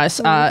reasonable price.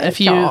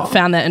 If you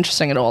found that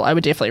interesting at all, I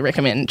would definitely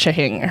recommend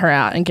checking her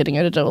out and getting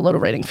her to do a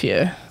little reading for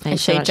you.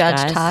 Thanks so much,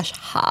 judged Tash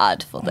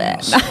hard for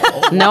that.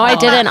 No, I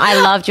didn't.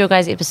 I loved your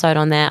guys' episode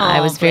on that.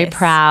 I was very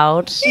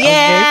proud.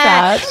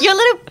 Yeah, your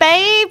little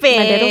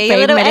baby, your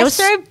little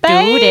astro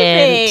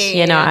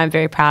baby. I'm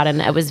very proud, and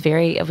it was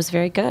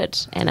very good,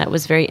 and it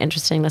was very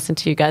interesting listening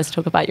to you guys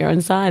talk about your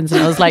own signs,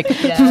 and I was like,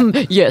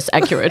 yes,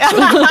 accurate.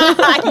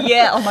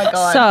 Yeah, oh my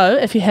God. So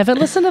if you haven't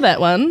listened to that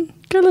one,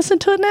 go listen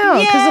to it now,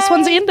 because this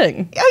one's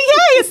ending. Oh,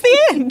 yay, it's the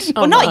end.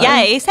 Well, not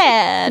yay,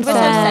 sad. We're so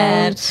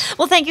sad.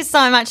 Well, thank you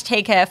so much,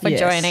 Tika, for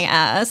joining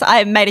us.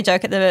 I made a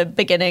joke at the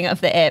beginning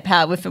of the app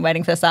how we've been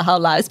waiting for this our whole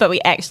lives, but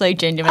we actually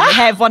genuinely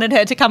have wanted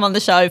her to come on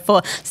the show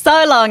for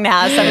so long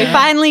now, so we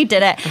finally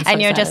did it,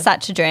 and you're just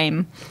such a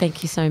dream.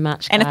 Thank you so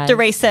much, guys. And a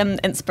threesome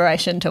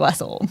inspiration to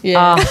us all.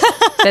 Yeah.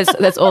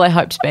 That's all I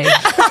hope to be.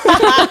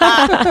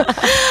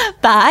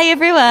 Bye,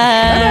 everyone.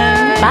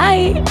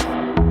 Bye.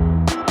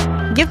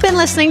 You've been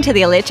listening to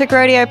the Electric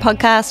Rodeo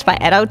podcast by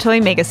Adult Toy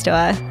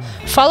Megastore.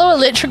 Follow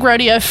Electric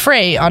Rodeo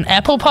free on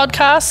Apple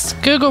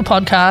Podcasts, Google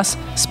Podcasts,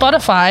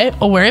 Spotify,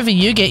 or wherever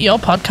you get your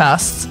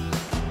podcasts.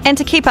 And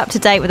to keep up to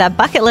date with our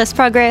bucket list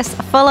progress,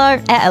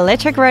 follow at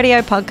Electric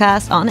Rodeo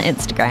Podcast on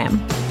Instagram.